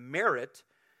of their merit,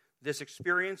 this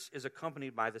experience is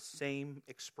accompanied by the same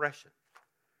expression.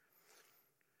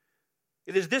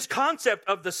 It is this concept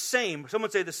of the same, someone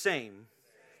say the same,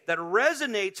 that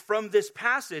resonates from this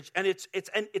passage, and it's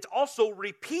also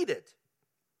repeated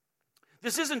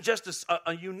This isn't just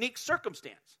a unique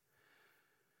circumstance.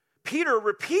 Peter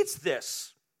repeats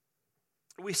this.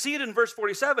 We see it in verse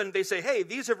 47. They say, hey,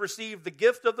 these have received the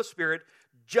gift of the Spirit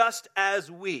just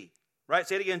as we. Right?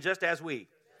 Say it again, just as we.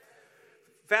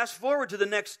 Fast forward to the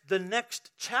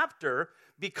next chapter.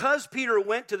 Because Peter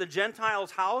went to the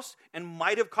Gentiles' house and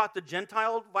might have caught the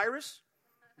Gentile virus,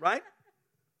 right?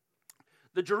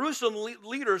 The Jerusalem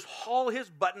leaders haul his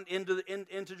button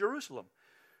into Jerusalem.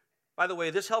 By the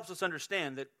way, this helps us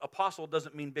understand that apostle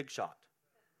doesn't mean big shot.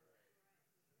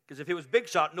 Because if it was big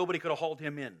shot, nobody could have hauled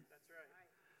him in.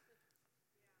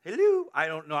 Hello? I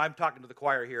don't know. I'm talking to the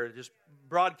choir here. Just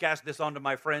broadcast this onto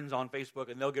my friends on Facebook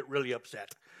and they'll get really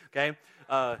upset. Okay?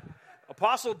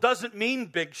 Apostle doesn't mean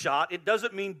big shot. It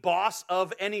doesn't mean boss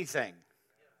of anything.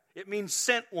 It means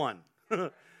sent one.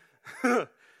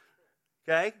 Okay?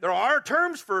 There are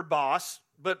terms for boss,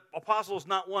 but apostle is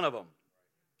not one of them.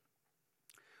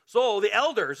 So the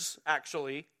elders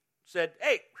actually said,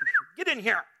 hey, get in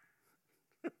here.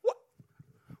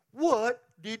 What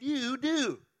did you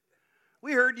do?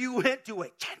 We heard you went to a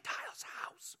Gentile's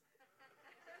house.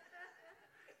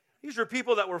 These were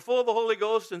people that were full of the Holy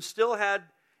Ghost and still had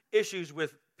issues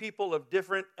with people of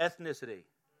different ethnicity.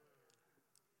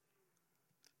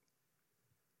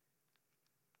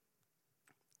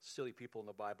 Silly people in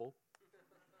the Bible.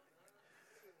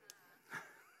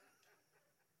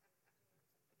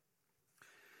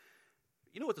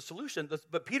 You know what the solution,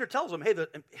 but Peter tells them,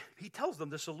 he tells them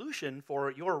the solution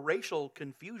for your racial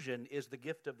confusion is the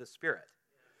gift of the Spirit.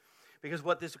 Because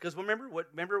remember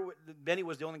Benny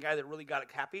was the only guy that really got it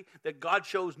happy, that God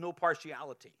shows no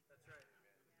partiality.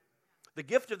 The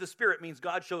gift of the Spirit means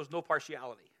God shows no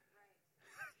partiality.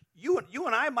 You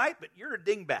and I might, but you're a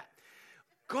dingbat.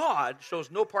 God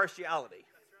shows no partiality.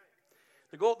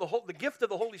 The gift of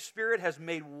the Holy Spirit has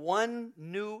made one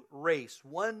new race,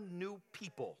 one new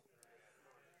people.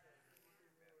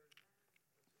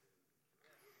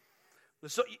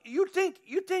 So you think,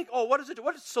 oh,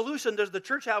 what solution does the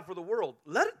church have for the world?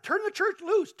 Turn the church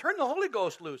loose. Turn the Holy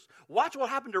Ghost loose. Watch what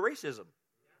happened to racism.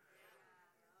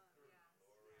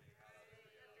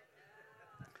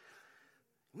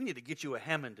 We need to get you a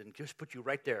Hammond and just put you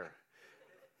right there.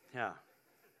 Yeah.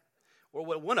 Or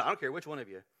one, I don't care which one of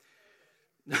you.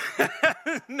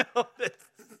 No.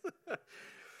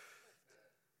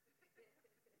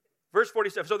 Verse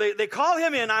 47. So they call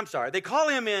him in. They call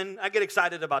him in. I get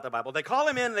excited about the Bible. They call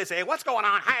him in and they say, hey, what's going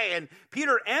on? Hey. And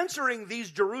Peter answering these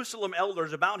Jerusalem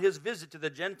elders about his visit to the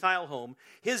Gentile home,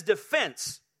 his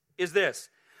defense is this.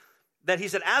 That he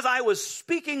said, as I was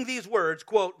speaking these words,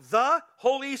 quote, the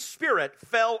Holy Spirit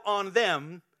fell on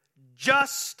them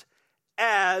just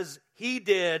as he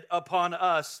did upon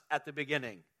us at the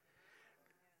beginning.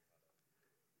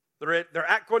 They're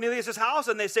at Cornelius' house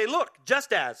and they say, look,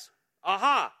 just as.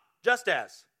 Just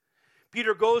as.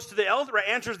 Peter goes to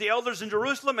answers the elders in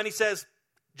Jerusalem and he says,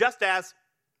 just as.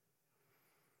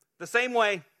 The same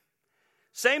way,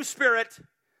 same Spirit,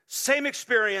 same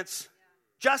experience,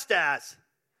 just as.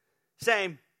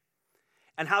 Same.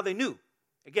 And how they knew.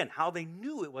 Again, how they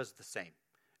knew it was the same.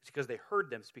 It's because they heard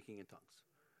them speaking in tongues.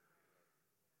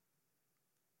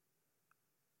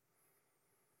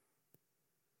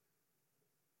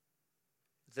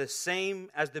 The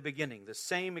same as the beginning, the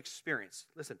same experience.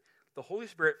 Listen, the Holy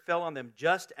Spirit fell on them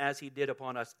just as he did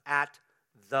upon us at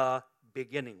the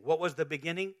beginning. What was the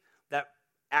beginning? That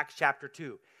Acts chapter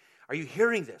 2. Are you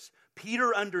hearing this?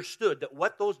 Peter understood that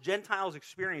what those Gentiles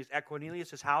experienced at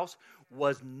Cornelius' house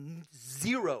was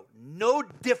no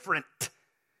different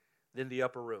than the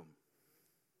upper room.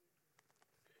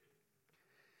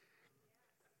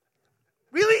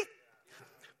 Really?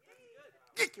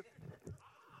 Thank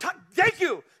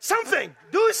you. Something.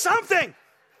 Do something.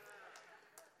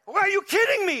 Why are you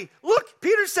kidding me? Look,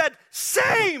 Peter said,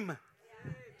 same.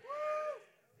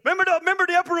 Remember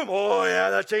the upper room? Oh, yeah,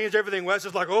 that changed everything. Wes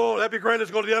is like, oh, that'd be great.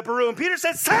 Let's go to the upper room. Peter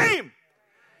said, same.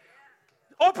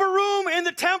 Upper room in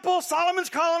the temple, Solomon's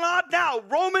colonnade. Now,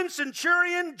 Roman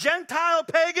centurion, Gentile,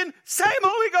 pagan, same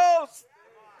Holy Ghost.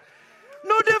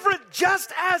 No different,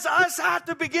 just as us at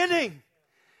the beginning.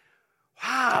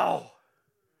 Wow.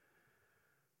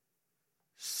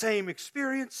 Same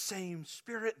experience, same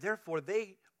Spirit. Therefore,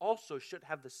 they also should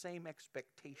have the same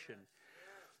expectation.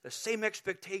 The same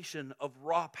expectation of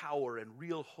raw power and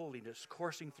real holiness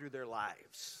coursing through their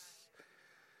lives.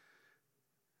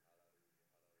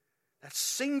 That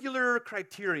singular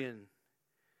criterion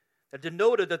that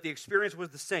denoted that the experience was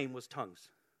the same was tongues.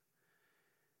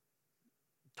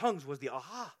 Tongues was the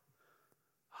aha.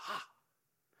 Aha.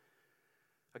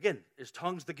 Again, is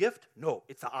tongues the gift? No,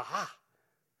 it's the aha.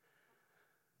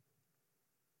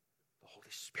 The Holy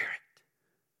Spirit.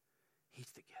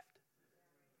 hates the gift.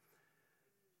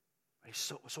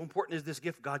 So important is this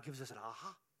gift, God gives us an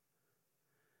aha.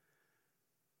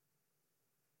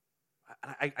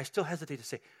 I still hesitate to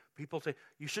say, people say,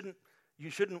 you shouldn't,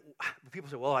 people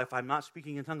say, well, if I'm not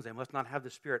speaking in tongues, I must not have the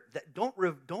Spirit.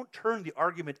 Don't turn the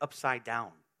argument upside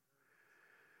down.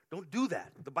 Don't do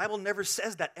that. The Bible never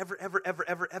says that ever.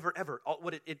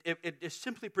 It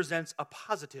simply presents a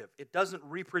positive. It doesn't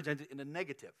represent it in a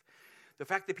negative. The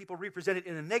fact that people represent it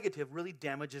in a negative really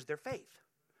damages their faith.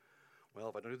 Well,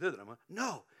 if I don't do that,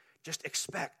 no, just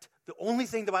expect. The only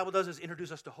thing the Bible does is introduce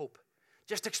us to hope.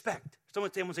 Just expect.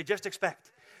 Someone say, just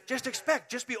expect. Just expect.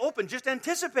 Just be open. Just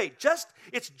anticipate.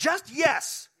 It's just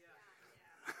yes.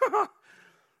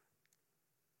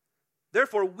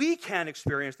 Therefore, we can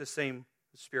experience the same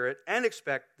Spirit and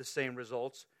expect the same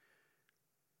results.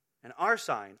 And our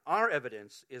sign, our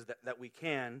evidence is that we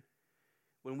can,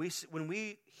 when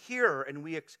we hear and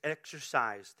we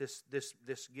exercise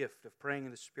this gift of praying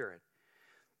in the Spirit,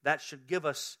 that should give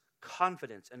us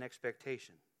confidence and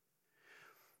expectation.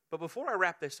 But before I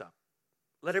wrap this up,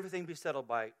 let everything be settled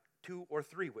by 2 or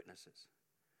 3 witnesses.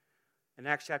 In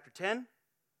Acts chapter 10,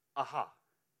 aha.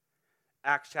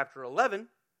 Acts chapter 11,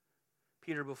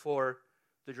 Peter before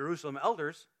the Jerusalem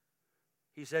elders,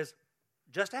 he says,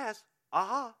 just as,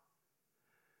 aha.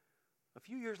 A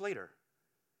few years later,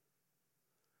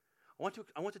 I want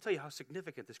to tell you how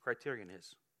significant this criterion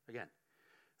is. Again,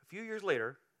 a few years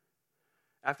later,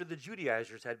 after the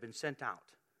Judaizers had been sent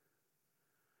out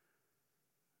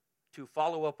to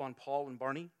follow up on Paul and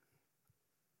Barney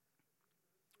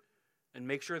and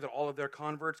make sure that all of their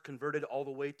converts converted all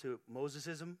the way to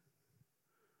Mosesism,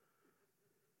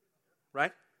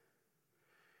 right?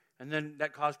 And then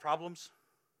that caused problems.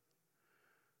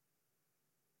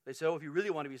 They said, if you really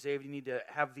want to be saved, you need to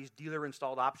have these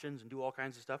dealer-installed options and do all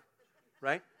kinds of stuff,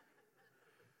 right?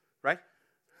 Right?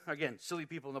 Again, silly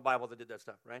people in the Bible that did that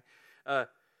stuff, right?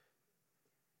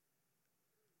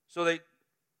 So they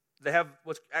have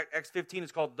what's Acts 15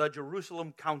 is called the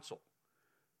Jerusalem Council.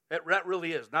 That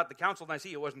really is. Not the Council of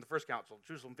Nicaea, it wasn't the first council.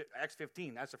 Acts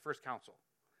 15, that's the first council.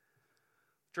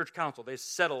 Church council, they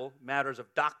settle matters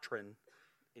of doctrine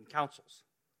in councils.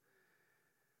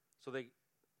 So they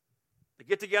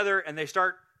get together and they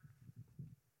start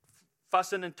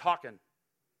fussing and talking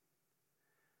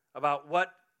about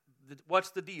what's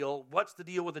the deal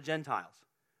with the Gentiles?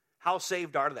 How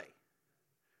saved are they?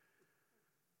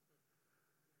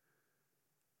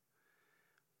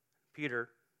 Peter,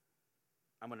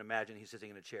 I'm going to imagine he's sitting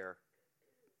in a chair.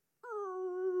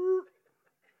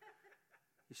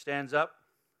 He stands up.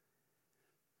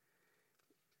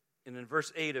 And in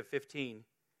verse 8 of 15,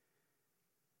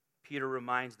 Peter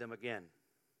reminds them again.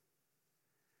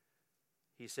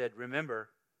 He said, remember,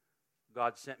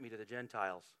 God sent me to the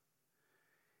Gentiles,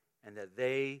 and that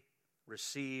they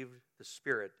received the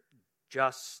Spirit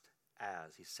just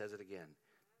as, he says it again,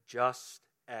 just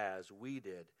as we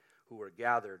did who were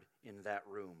gathered in that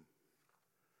room.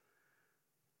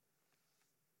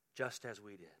 Just as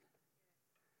we did.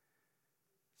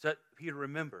 So Peter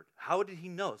remembered. How did he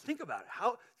know? Think about it.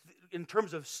 How, in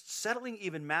terms of settling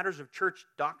even matters of church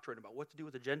doctrine about what to do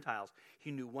with the Gentiles, he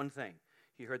knew one thing.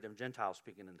 He heard them Gentiles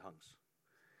speaking in tongues.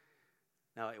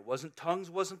 Now, tongues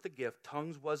wasn't the gift,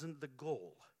 tongues wasn't the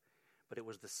goal, but it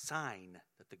was the sign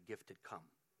that the gift had come.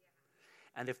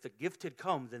 And if the gift had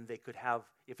come, then they could have,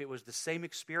 if it was the same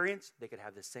experience, they could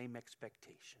have the same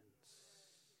expectations.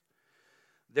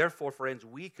 Therefore, friends,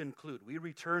 we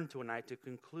return tonight to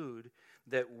conclude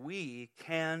that we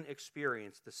can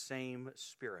experience the same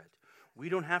Spirit. We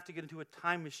don't have to get into a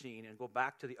time machine and go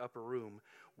back to the upper room.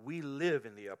 We live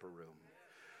in the upper room.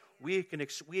 We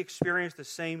experience the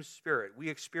same Spirit. We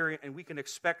can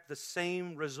expect the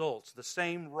same results, the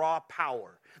same raw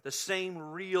power, the same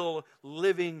real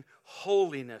living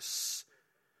holiness.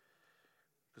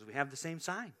 Because we have the same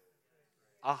sign.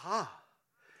 Aha.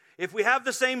 If we have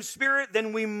the same Spirit,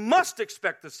 then we must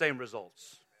expect the same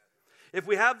results. If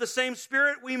we have the same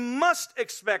Spirit, we must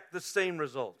expect the same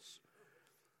results.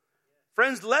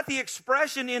 Friends, let the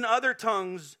expression in other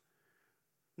tongues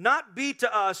not be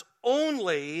to us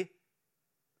only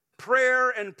prayer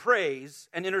and praise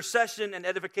and intercession and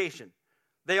edification.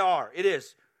 They are. It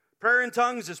is. Prayer in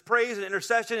tongues is praise and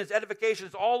intercession. It's edification.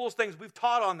 It's all those things. We've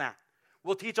taught on that.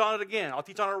 We'll teach on it again. I'll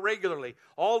teach on it regularly.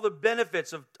 All the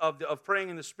benefits of praying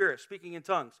in the Spirit, speaking in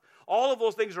tongues. All of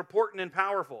those things are important and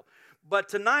powerful. But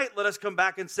tonight, let us come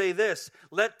back and say this.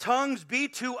 Let tongues be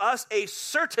to us a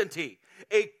certainty,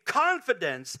 a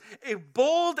confidence, a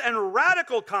bold and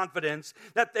radical confidence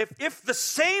that if the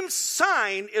same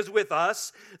sign is with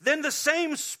us, then the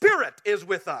same Spirit is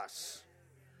with us.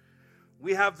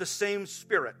 We have the same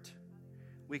Spirit.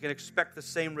 we can expect the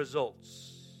same results.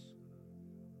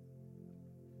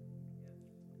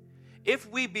 If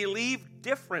we believe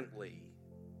differently,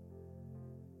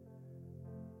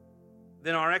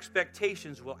 then our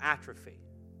expectations will atrophy.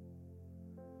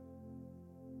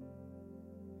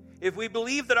 If we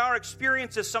believe that our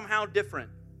experience is somehow different,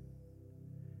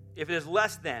 if it is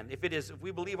less than, if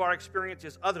we believe our experience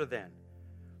is other than,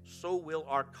 so will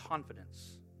our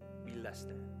confidence be less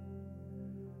than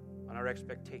on our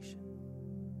expectation.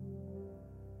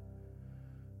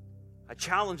 I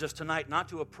challenge us tonight not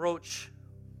to approach.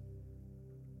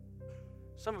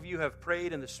 Some of you have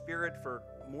prayed in the Spirit for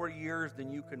more years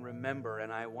than you can remember, and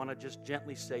I want to just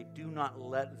gently say, do not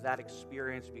let that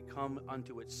experience become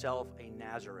unto itself a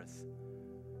Nazareth,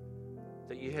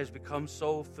 that it has become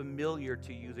so familiar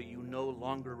to you that you no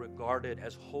longer regard it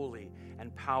as holy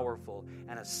and powerful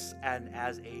and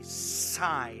as a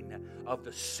sign of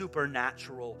the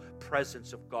supernatural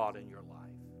presence of God in your life.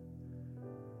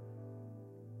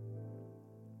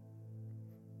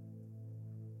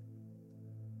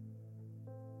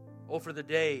 Oh, for the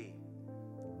day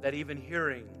that even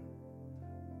hearing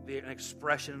an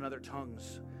expression in other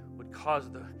tongues would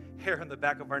cause the hair on the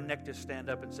back of our neck to stand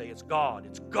up and say, it's God,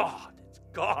 it's God, it's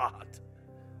God.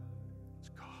 It's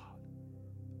God.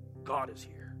 God is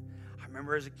here. I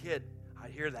remember as a kid,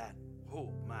 I'd hear that. Oh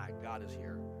my, God is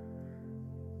here.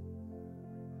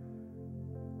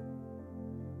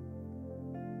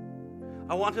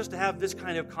 I want us to have this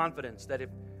kind of confidence that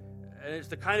and it's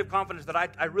the kind of confidence that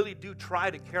I really do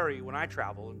try to carry when I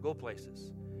travel and go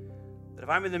places. That if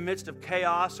I'm in the midst of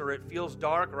chaos or it feels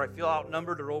dark or I feel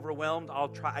outnumbered or overwhelmed,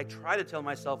 I try to tell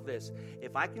myself this.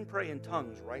 If I can pray in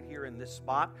tongues right here in this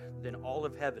spot, then all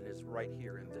of heaven is right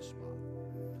here in this spot.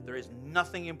 There is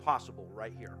nothing impossible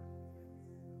right here.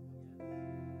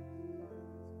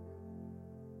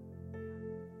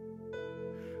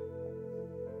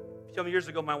 Some years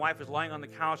ago, my wife was lying on the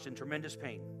couch in tremendous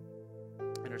pain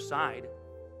in her side.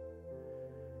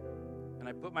 And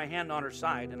I put my hand on her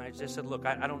side, and I just said, look,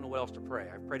 I don't know what else to pray.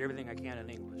 I've prayed everything I can in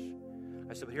English.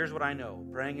 I said, but here's what I know.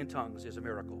 Praying in tongues is a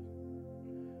miracle.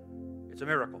 It's a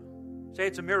miracle. Say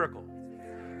it's a miracle.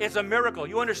 It's a miracle.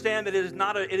 You understand that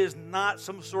it is not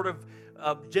some sort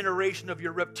of generation of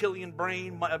your reptilian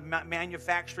brain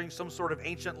manufacturing some sort of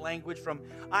ancient language from,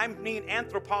 I mean,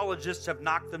 anthropologists have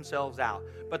knocked themselves out,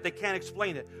 but they can't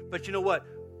explain it. But you know what?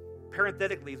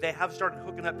 Parenthetically, they have started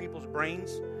hooking up people's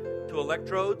brains to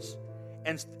electrodes,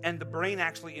 and the brain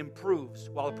actually improves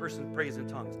while a person prays in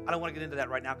tongues. I don't want to get into that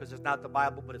right now because it's not the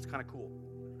Bible, but it's kind of cool.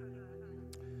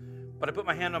 But I put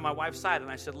my hand on my wife's side, and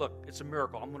I said, look, it's a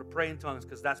miracle. I'm going to pray in tongues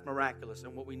because that's miraculous,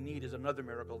 and what we need is another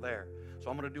miracle there. So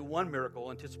I'm going to do one miracle,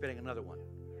 anticipating another one.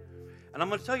 And I'm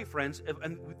going to tell you, friends,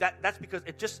 and that's because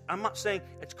I'm not saying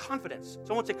it's confidence.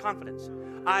 Someone say confidence.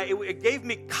 It gave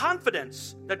me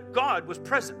confidence that God was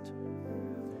present.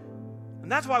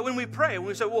 And that's why when we pray, when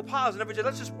we say, we'll pause and everything,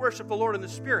 let's just worship the Lord in the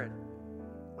Spirit.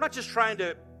 We're not just trying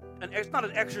to, and it's not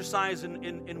an exercise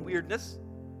in weirdness.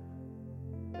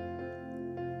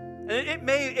 And it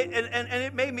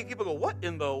may make people go, what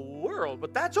in the world?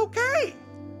 But that's okay.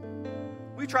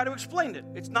 We try to explain it.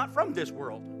 It's not from this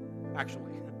world,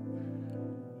 actually.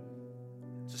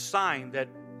 It's a sign that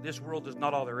this world is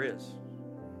not all there is.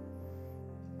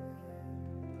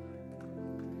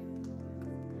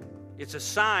 It's a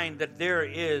sign that there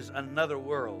is another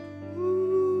world.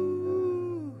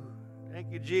 Ooh,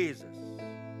 thank you, Jesus.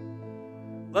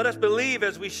 Let us believe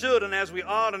as we should and as we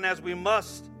ought and as we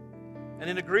must, and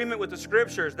in agreement with the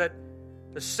Scriptures, that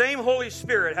the same Holy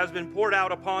Spirit has been poured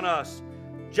out upon us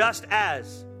just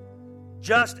as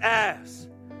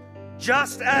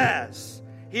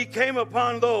He came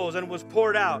upon those and was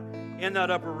poured out in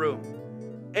that upper room.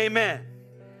 Amen.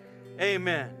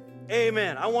 Amen.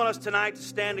 Amen. I want us tonight to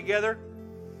stand together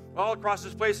all across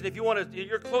this place. And if you want to,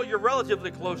 you're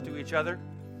relatively close to each other.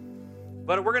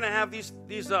 But we're going to have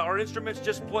these our instruments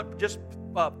just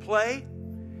play.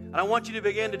 And I want you to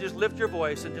begin to just lift your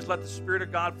voice and just let the Spirit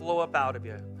of God flow up out of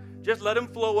you. Just let Him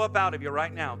flow up out of you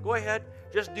right now. Go ahead.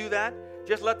 Just do that.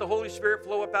 Just let the Holy Spirit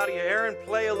flow up out of you. Aaron,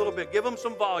 play a little bit. Give them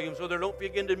some volume so they don't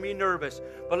begin to be nervous.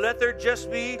 But let there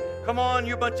just be, come on,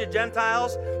 you bunch of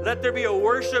Gentiles, let there be a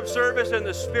worship service in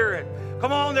the Spirit.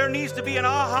 Come on, there needs to be an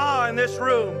aha in this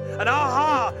room. An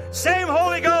aha. Same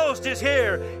Holy Ghost is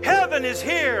here. Heaven is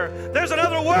here. There's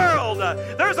another world.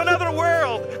 There's another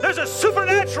world. There's a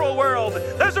supernatural world.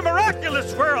 There's a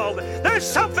miraculous world. There's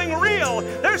something real.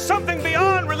 There's something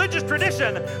beyond religious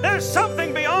tradition. There's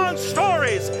something beyond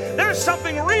stories. There's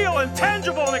something real and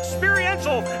tangible and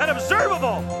experiential and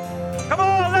observable. Come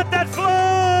on, let that flow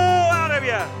out of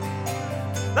you.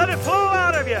 Let it flow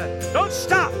out of you. Don't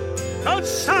stop. Don't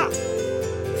stop.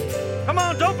 Come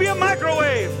on, don't be a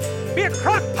microwave. Be a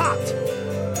crock pot.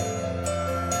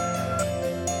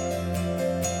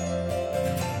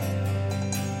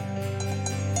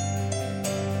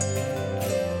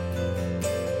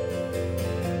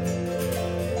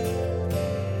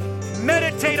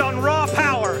 Meditate on raw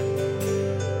power.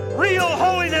 Real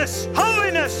holiness.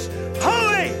 Holiness.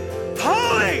 Holy.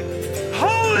 Holy.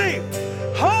 Holy.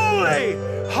 Holy.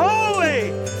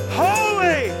 Holy. Holy.